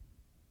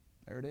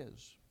 There it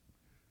is.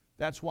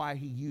 That's why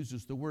he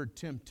uses the word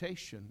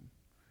temptation.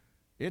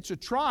 It's a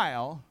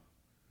trial,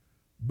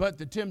 but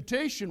the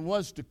temptation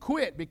was to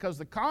quit because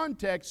the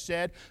context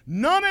said,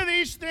 none of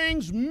these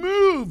things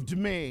moved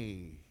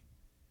me.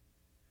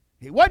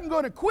 He wasn't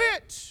going to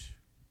quit.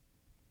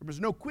 There was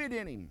no quit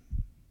in him.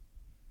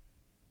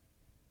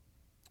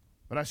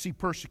 But I see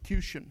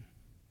persecution.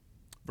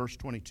 Verse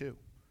 22.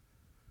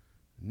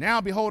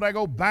 Now, behold, I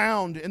go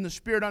bound in the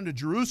Spirit unto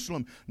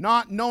Jerusalem,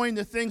 not knowing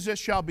the things that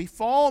shall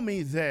befall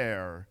me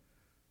there.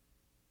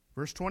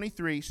 Verse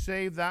 23,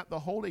 save that the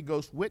Holy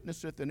Ghost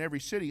witnesseth in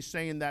every city,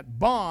 saying that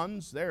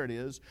bonds, there it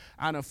is,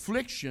 and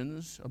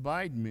afflictions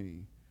abide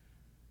me.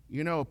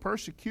 You know,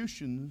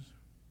 persecutions,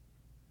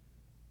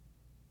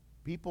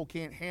 people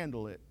can't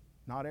handle it.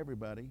 Not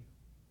everybody.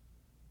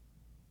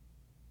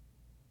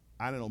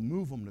 And it'll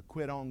move them to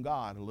quit on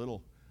God. A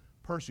little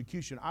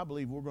persecution. I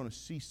believe we're going to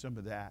see some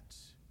of that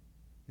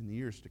in the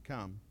years to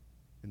come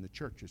in the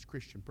church's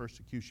Christian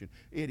persecution.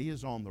 It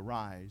is on the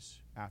rise,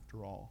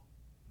 after all.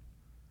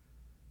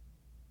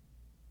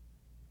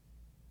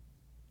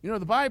 You know,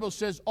 the Bible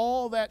says,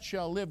 all that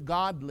shall live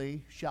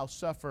godly shall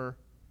suffer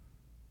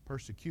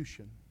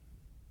persecution.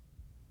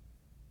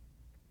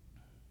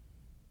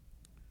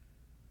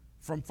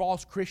 From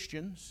false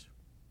Christians.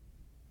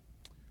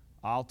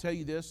 I'll tell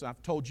you this,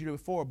 I've told you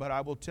before, but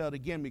I will tell it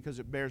again because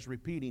it bears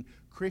repeating.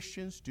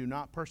 Christians do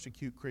not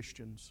persecute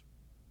Christians.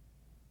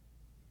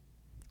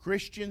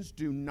 Christians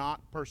do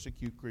not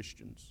persecute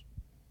Christians.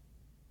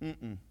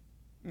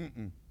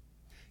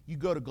 You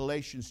go to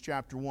Galatians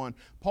chapter 1.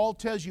 Paul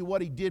tells you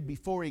what he did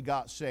before he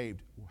got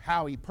saved,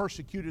 how he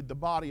persecuted the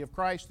body of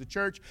Christ, the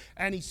church,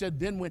 and he said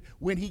then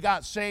when he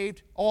got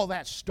saved, all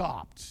that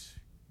stopped.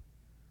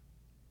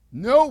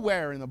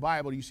 Nowhere in the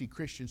Bible do you see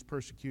Christians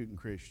persecuting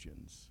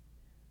Christians.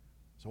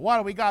 So why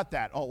do we got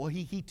that? Oh, well,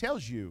 he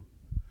tells you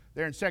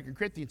there in 2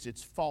 Corinthians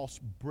it's false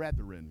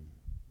brethren.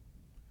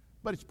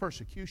 But it's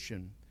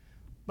persecution.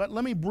 But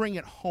let me bring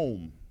it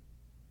home.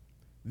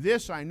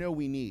 This I know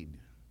we need.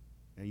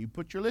 And you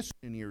put your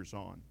listening ears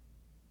on.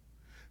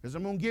 Because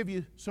I'm going to give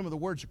you some of the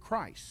words of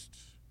Christ.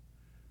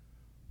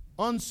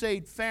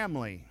 Unsaved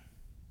family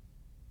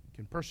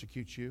can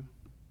persecute you.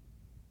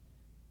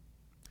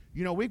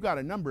 You know, we've got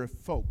a number of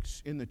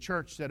folks in the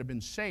church that have been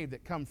saved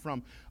that come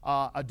from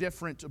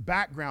different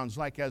backgrounds,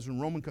 like as in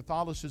Roman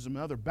Catholicism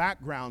and other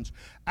backgrounds,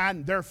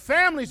 and their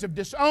families have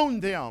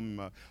disowned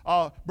them.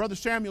 Brother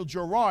Samuel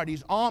Gerard,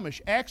 he's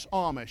Amish,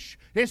 ex-Amish.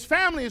 His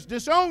family has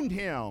disowned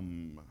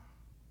him.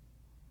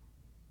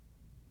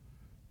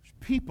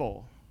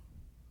 People,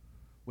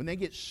 when they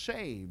get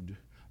saved,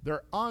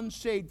 their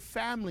unsaved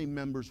family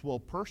members will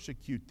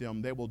persecute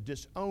them. They will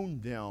disown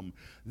them.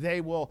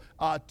 They will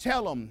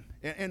tell them.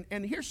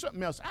 And here's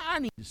something else. I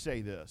need to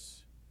say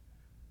this.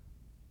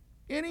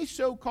 Any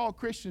so-called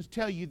Christians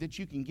tell you that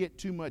you can get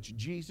too much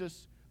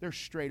Jesus, they're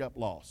straight up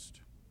lost.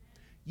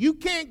 You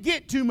can't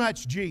get too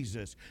much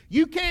Jesus.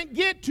 You can't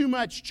get too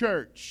much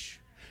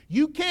church.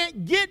 You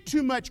can't get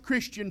too much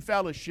Christian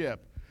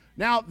fellowship.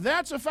 Now,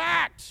 that's a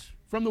fact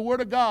from the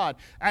Word of God.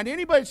 And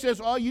anybody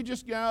says, oh, you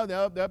just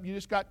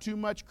got too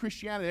much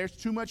Christianity. There's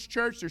too much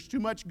church. There's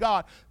too much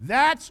God.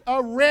 That's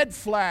a red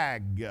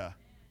flag.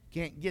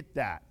 Can't get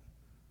that.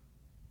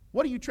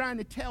 What are you trying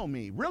to tell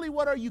me? Really,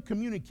 what are you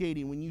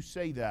communicating when you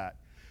say that?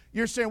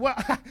 You're saying, well,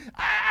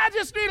 I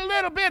just need a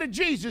little bit of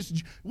Jesus.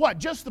 What,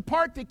 just the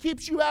part that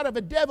keeps you out of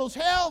a devil's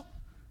hell?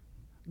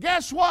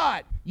 Guess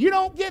what? You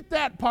don't get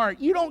that part.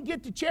 You don't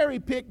get to cherry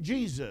pick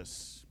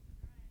Jesus.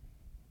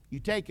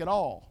 You take it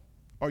all.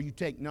 Or you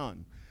take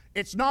none.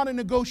 It's not a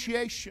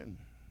negotiation.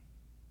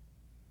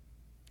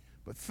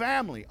 But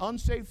family,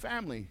 unsaved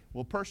family,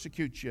 will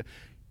persecute you.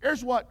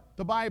 Here's what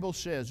the Bible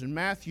says in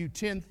Matthew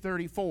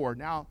 10:34.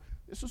 Now,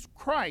 this is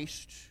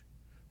Christ.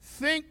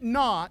 Think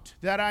not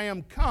that I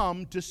am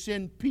come to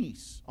send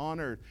peace on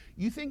earth.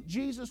 You think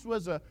Jesus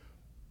was a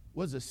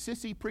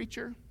sissy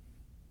preacher?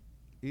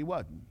 He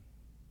wasn't.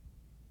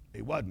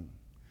 He wasn't.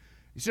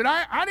 He said,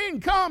 I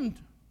didn't come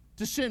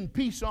to send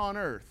peace on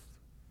earth.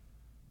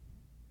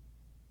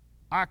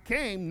 I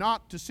came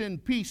not to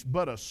send peace,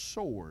 but a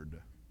sword.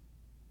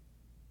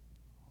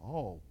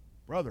 Oh,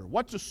 brother,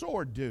 what's a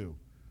sword do?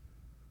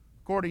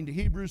 According to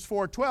Hebrews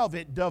 4:12,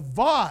 it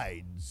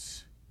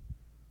divides.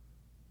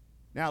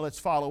 Now let's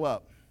follow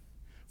up.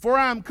 For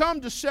I am come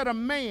to set a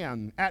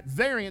man at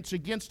variance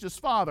against his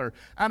father,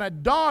 and a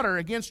daughter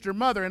against her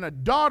mother, and a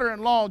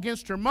daughter-in-law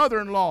against her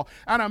mother-in-law.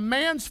 And a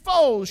man's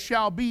foes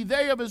shall be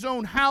they of his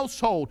own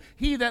household.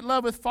 He that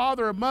loveth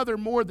father or mother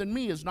more than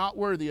me is not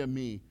worthy of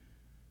me.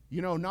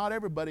 You know, not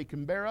everybody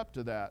can bear up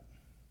to that.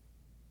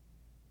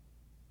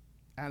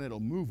 And it'll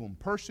move them.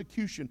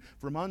 Persecution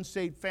from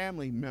unsaved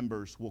family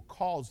members will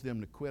cause them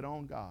to quit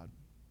on God.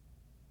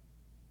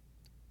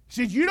 He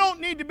says, you don't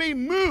need to be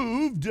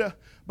moved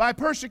by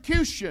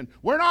persecution.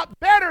 We're not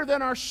better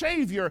than our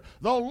Savior.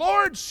 The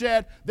Lord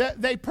said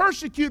that they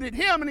persecuted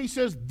Him, and He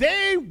says,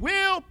 they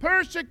will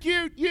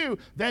persecute you.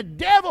 The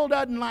devil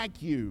doesn't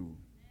like you.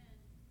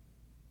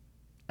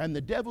 And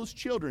the devil's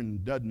children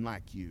doesn't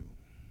like you.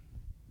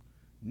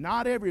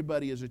 Not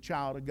everybody is a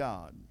child of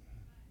God.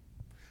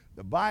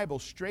 The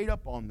Bible's straight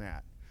up on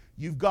that.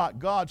 You've got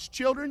God's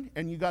children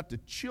and you got the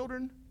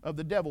children of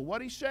the devil. What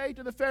did He say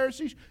to the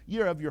Pharisees?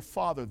 You're of your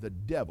father the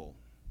devil.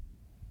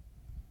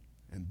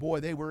 And boy,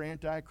 they were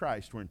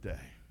anti-Christ, weren't they?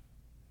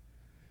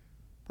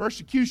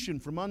 Persecution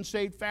from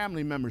unsaved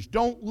family members.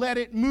 Don't let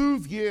it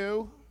move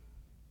you.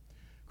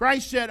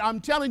 Christ said,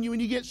 I'm telling you, when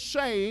you get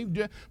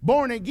saved,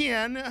 born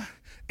again,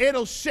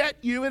 it'll set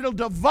you, it'll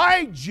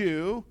divide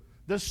you,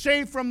 the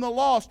saved from the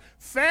lost.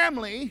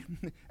 Family,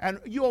 and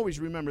you always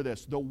remember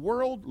this, the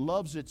world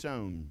loves its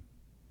own.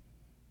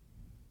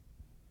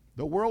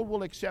 The world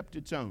will accept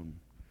its own.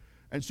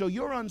 And so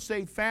your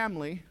unsaved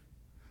family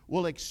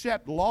will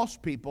accept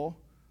lost people,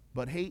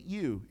 but hate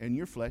you and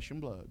your flesh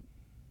and blood.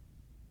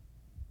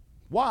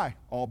 Why?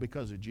 All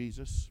because of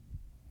Jesus.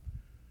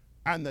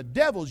 And the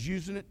devil's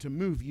using it to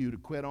move you to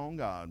quit on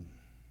God.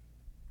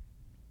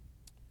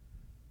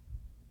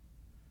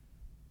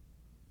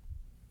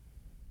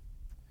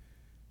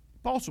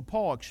 Apostle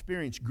Paul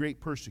experienced great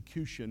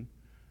persecution.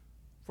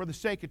 For the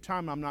sake of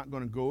time, I'm not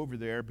going to go over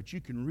there, but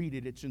you can read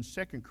it. It's in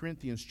 2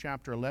 Corinthians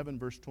chapter 11,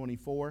 verse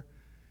 24.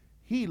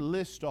 He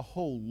lists a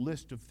whole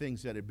list of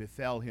things that had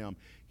befell him.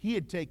 He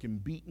had taken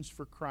beatings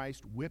for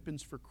Christ,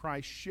 whippings for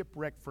Christ,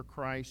 shipwreck for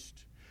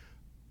Christ,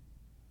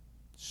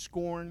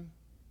 scorn,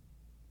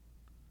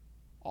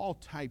 all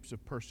types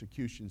of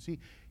persecutions.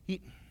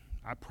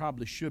 I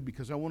probably should,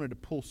 because I wanted to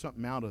pull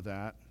something out of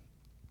that.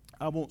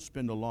 I won't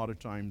spend a lot of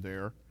time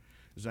there,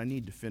 as I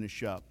need to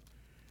finish up.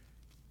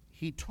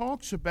 He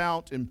talks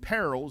about in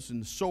perils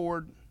and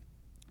sword,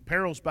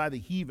 perils by the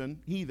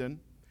heathen.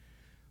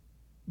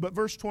 But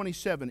verse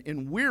 27,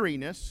 in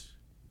weariness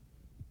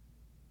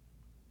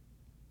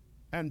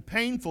and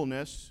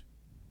painfulness,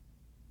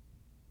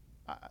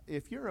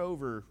 if you're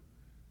over,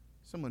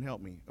 someone help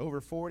me, over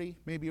 40,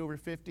 maybe over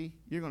 50,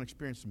 you're going to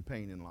experience some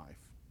pain in life.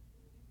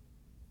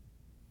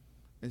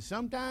 And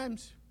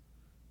sometimes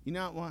you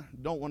don't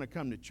want to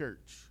come to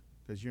church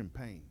because you're in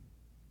pain.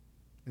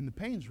 And the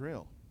pain's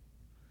real.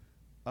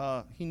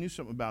 He knew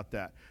something about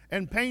that.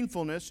 And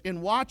painfulness,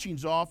 in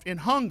watchings off, in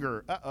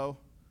hunger.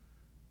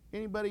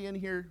 Anybody in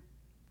here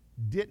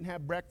didn't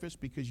have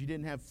breakfast because you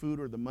didn't have food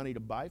or the money to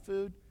buy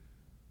food?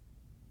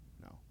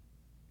 No.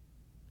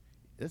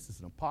 This is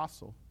an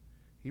apostle.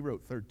 He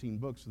wrote 13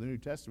 books of the New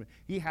Testament.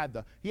 He had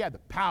the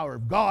power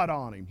of God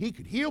on him. He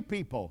could heal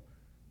people.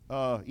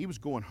 He was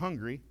going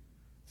hungry,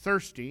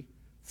 thirsty,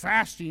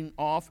 fasting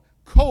off,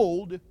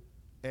 cold,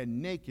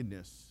 and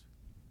nakedness.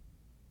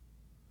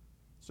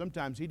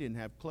 Sometimes he didn't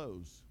have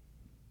clothes.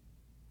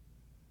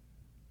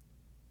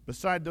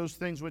 Beside those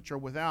things which are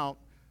without,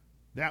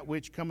 that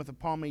which cometh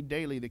upon me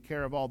daily, the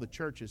care of all the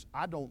churches,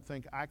 I don't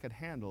think I could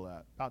handle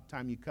that. About the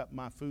time you cut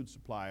my food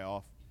supply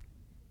off.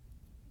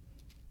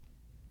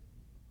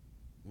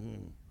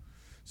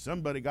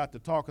 Somebody got to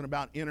talking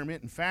about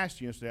intermittent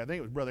fasting yesterday. I think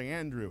it was Brother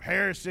Andrew.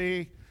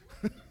 Heresy.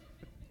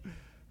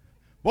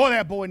 Boy,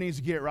 that boy needs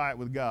to get right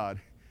with God.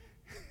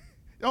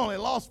 He only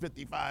lost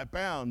 55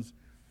 pounds.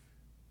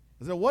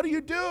 I said, what are you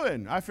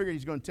doing? I figured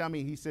he's going to tell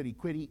me. He said he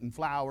quit eating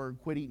flour,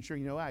 quit eating sugar.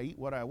 You know, I eat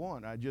what I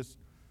want.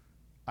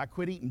 I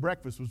quit eating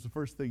breakfast was the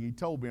first thing he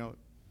told me. I went,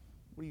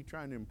 what are you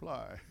trying to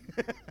imply?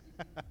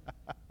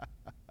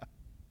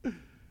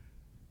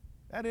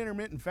 That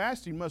intermittent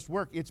fasting must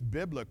work. It's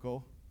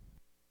biblical.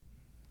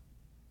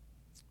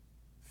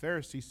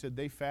 Pharisees said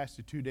they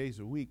fasted 2 days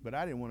a week, but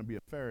I didn't want to be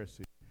a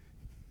Pharisee.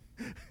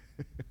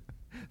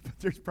 But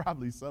there's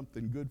probably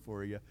something good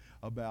for you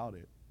about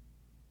it.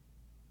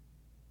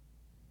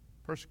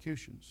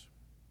 Persecutions.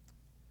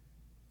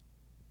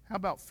 How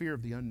about fear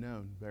of the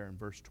unknown there in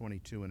verse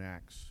 22 in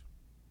Acts?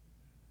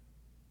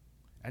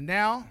 And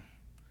now,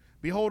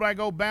 behold, I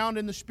go bound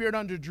in the Spirit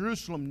unto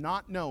Jerusalem,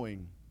 not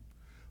knowing.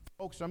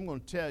 Folks, I'm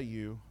going to tell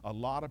you, a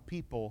lot of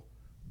people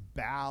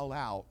bow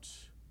out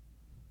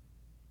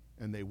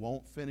and they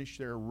won't finish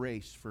their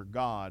race for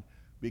God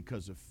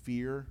because of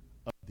fear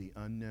of the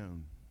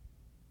unknown.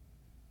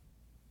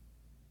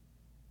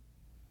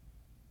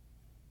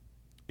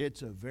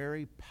 It's a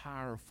very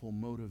powerful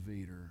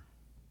motivator.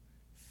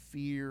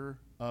 Fear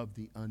of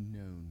the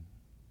unknown.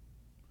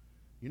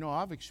 You know,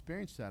 I've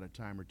experienced that a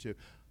time or two.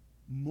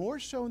 More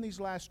so in these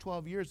last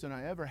 12 years than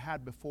I ever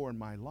had before in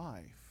my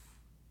life.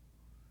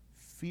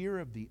 Fear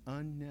of the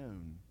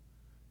unknown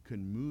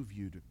can move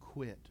you to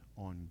quit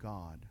on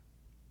God.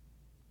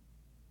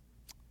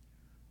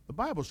 The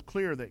Bible's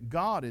clear that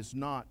God has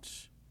not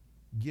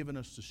given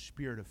us the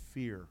spirit of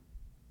fear,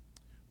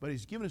 but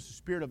He's given us the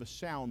spirit of a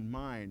sound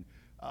mind,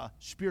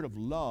 spirit of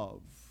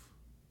love,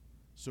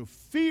 So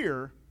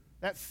fear,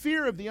 that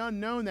fear of the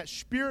unknown, that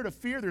spirit of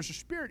fear, there's a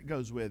spirit that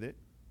goes with it.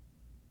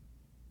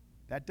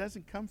 That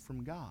doesn't come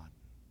from God.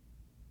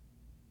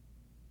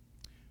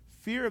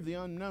 Fear of the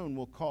unknown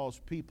will cause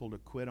people to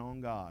quit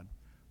on God.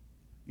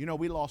 You know,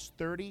 we lost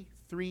 33%.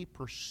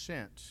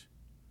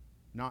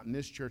 Not in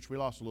this church, we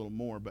lost a little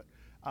more, but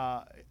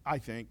I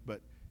think,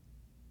 but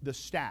the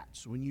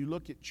stats, when you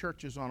look at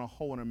churches on a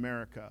whole in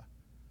America,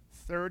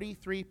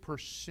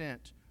 33%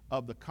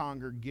 of the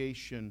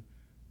congregation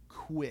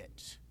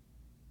quit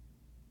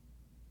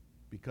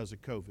because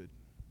of COVID.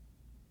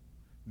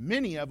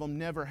 Many of them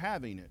never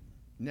having it,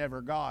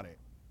 never got it.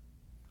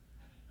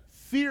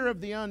 Fear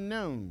of the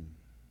unknown.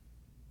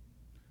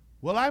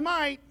 Well, I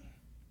might.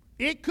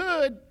 It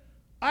could.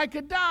 I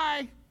could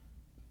die.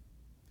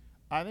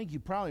 I think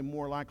you're probably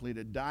more likely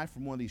to die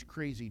from one of these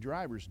crazy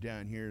drivers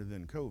down here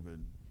than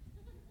COVID.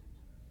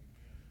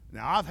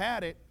 Now, I've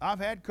had it. I've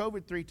had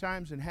COVID 3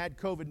 times and had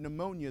COVID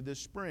pneumonia this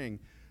spring.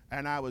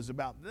 And I was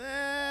about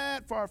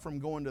that far from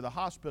going to the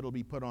hospital to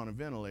be put on a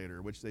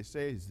ventilator, which they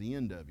say is the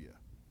end of you.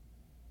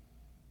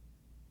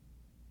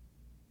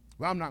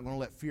 Well, I'm not going to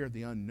let fear of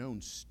the unknown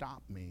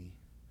stop me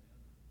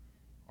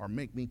or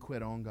make me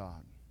quit on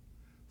God.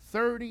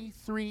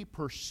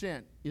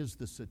 33% is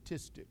the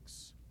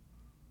statistics.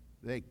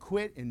 They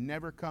quit and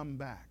never come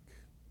back.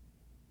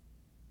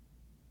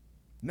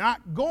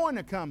 Not going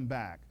to come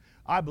back.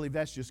 I believe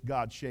that's just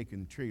God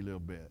shaking the tree a little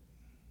bit.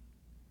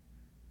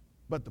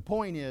 But the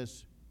point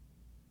is,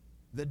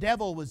 the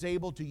devil was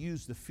able to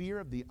use the fear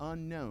of the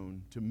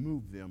unknown to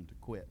move them to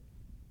quit.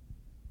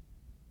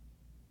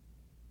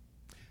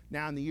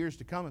 Now, in the years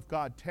to come, if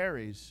God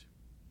tarries,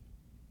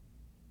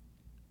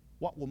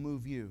 what will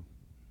move you?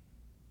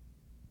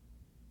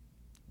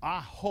 I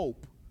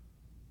hope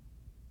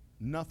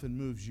nothing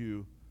moves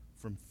you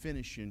from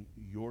finishing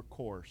your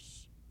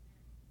course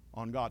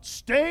on God.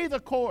 Stay the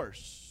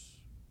course.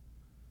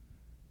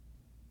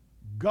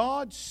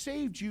 God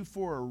saved you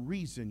for a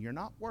reason. You're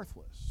not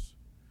worthless.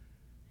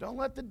 Don't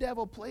let the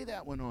devil play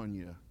that one on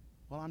you.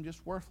 Well, I'm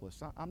just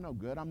worthless. I'm no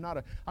good. I'm not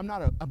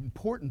an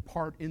important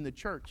part in the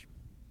church.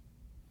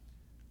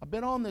 I've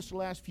been on this the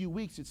last few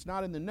weeks. It's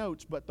not in the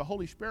notes, but the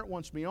Holy Spirit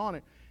wants me on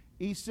it.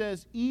 He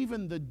says,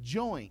 even the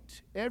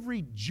joint,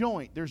 every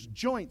joint, there's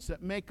joints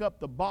that make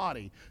up the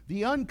body,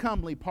 the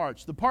uncomely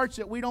parts, the parts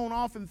that we don't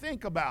often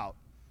think about.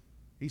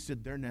 He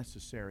said, they're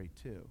necessary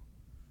too.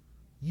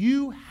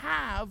 You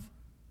have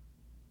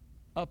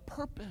a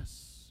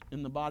purpose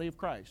in the body of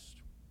Christ.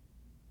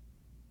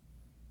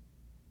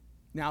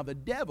 Now, the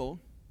devil,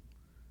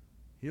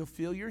 he'll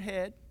fill your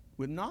head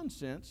with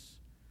nonsense,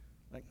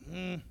 like,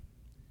 you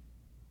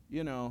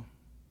know,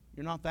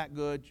 you're not that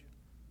good.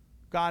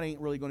 God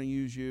ain't really going to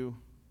use you.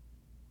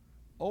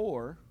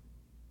 Or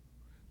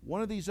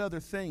one of these other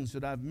things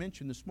that I've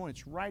mentioned this morning,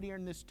 it's right here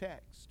in this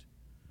text.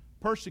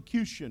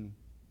 Persecution,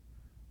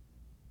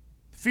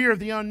 fear of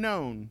the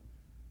unknown,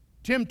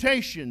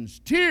 temptations,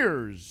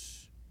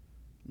 tears.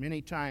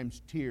 Many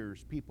times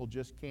tears. People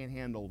just can't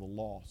handle the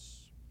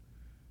loss.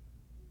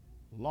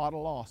 A lot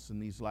of loss in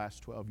these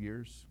last 12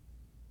 years.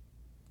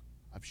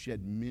 I've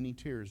shed many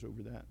tears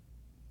over that.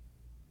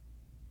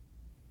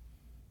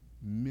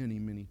 Many,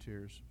 many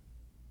tears.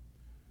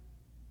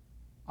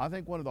 I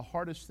think one of the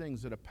hardest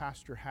things that a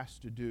pastor has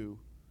to do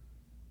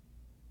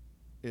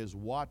is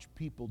watch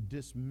people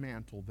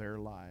dismantle their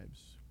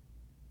lives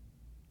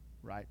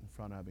right in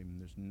front of him.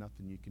 There's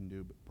nothing you can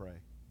do but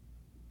pray.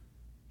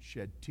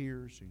 Shed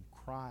tears and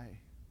cry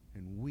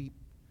and weep.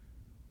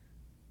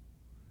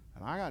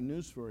 And I got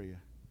news for you.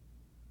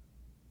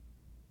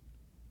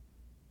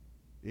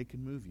 It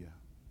can move you.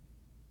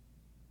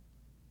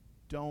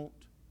 Don't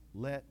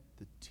let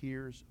the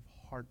tears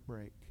of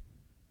heartbreak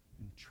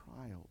and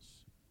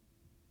trials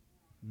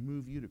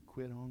move you to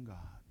quit on God.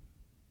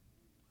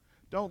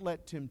 Don't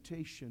let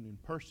temptation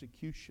and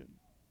persecution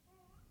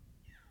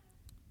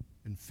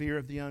and fear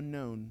of the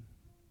unknown,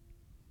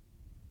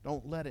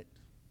 don't let it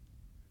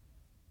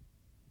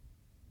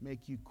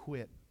make you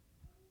quit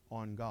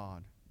on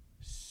God.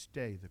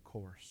 Stay the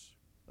course.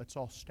 Let's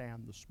all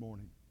stand this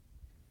morning.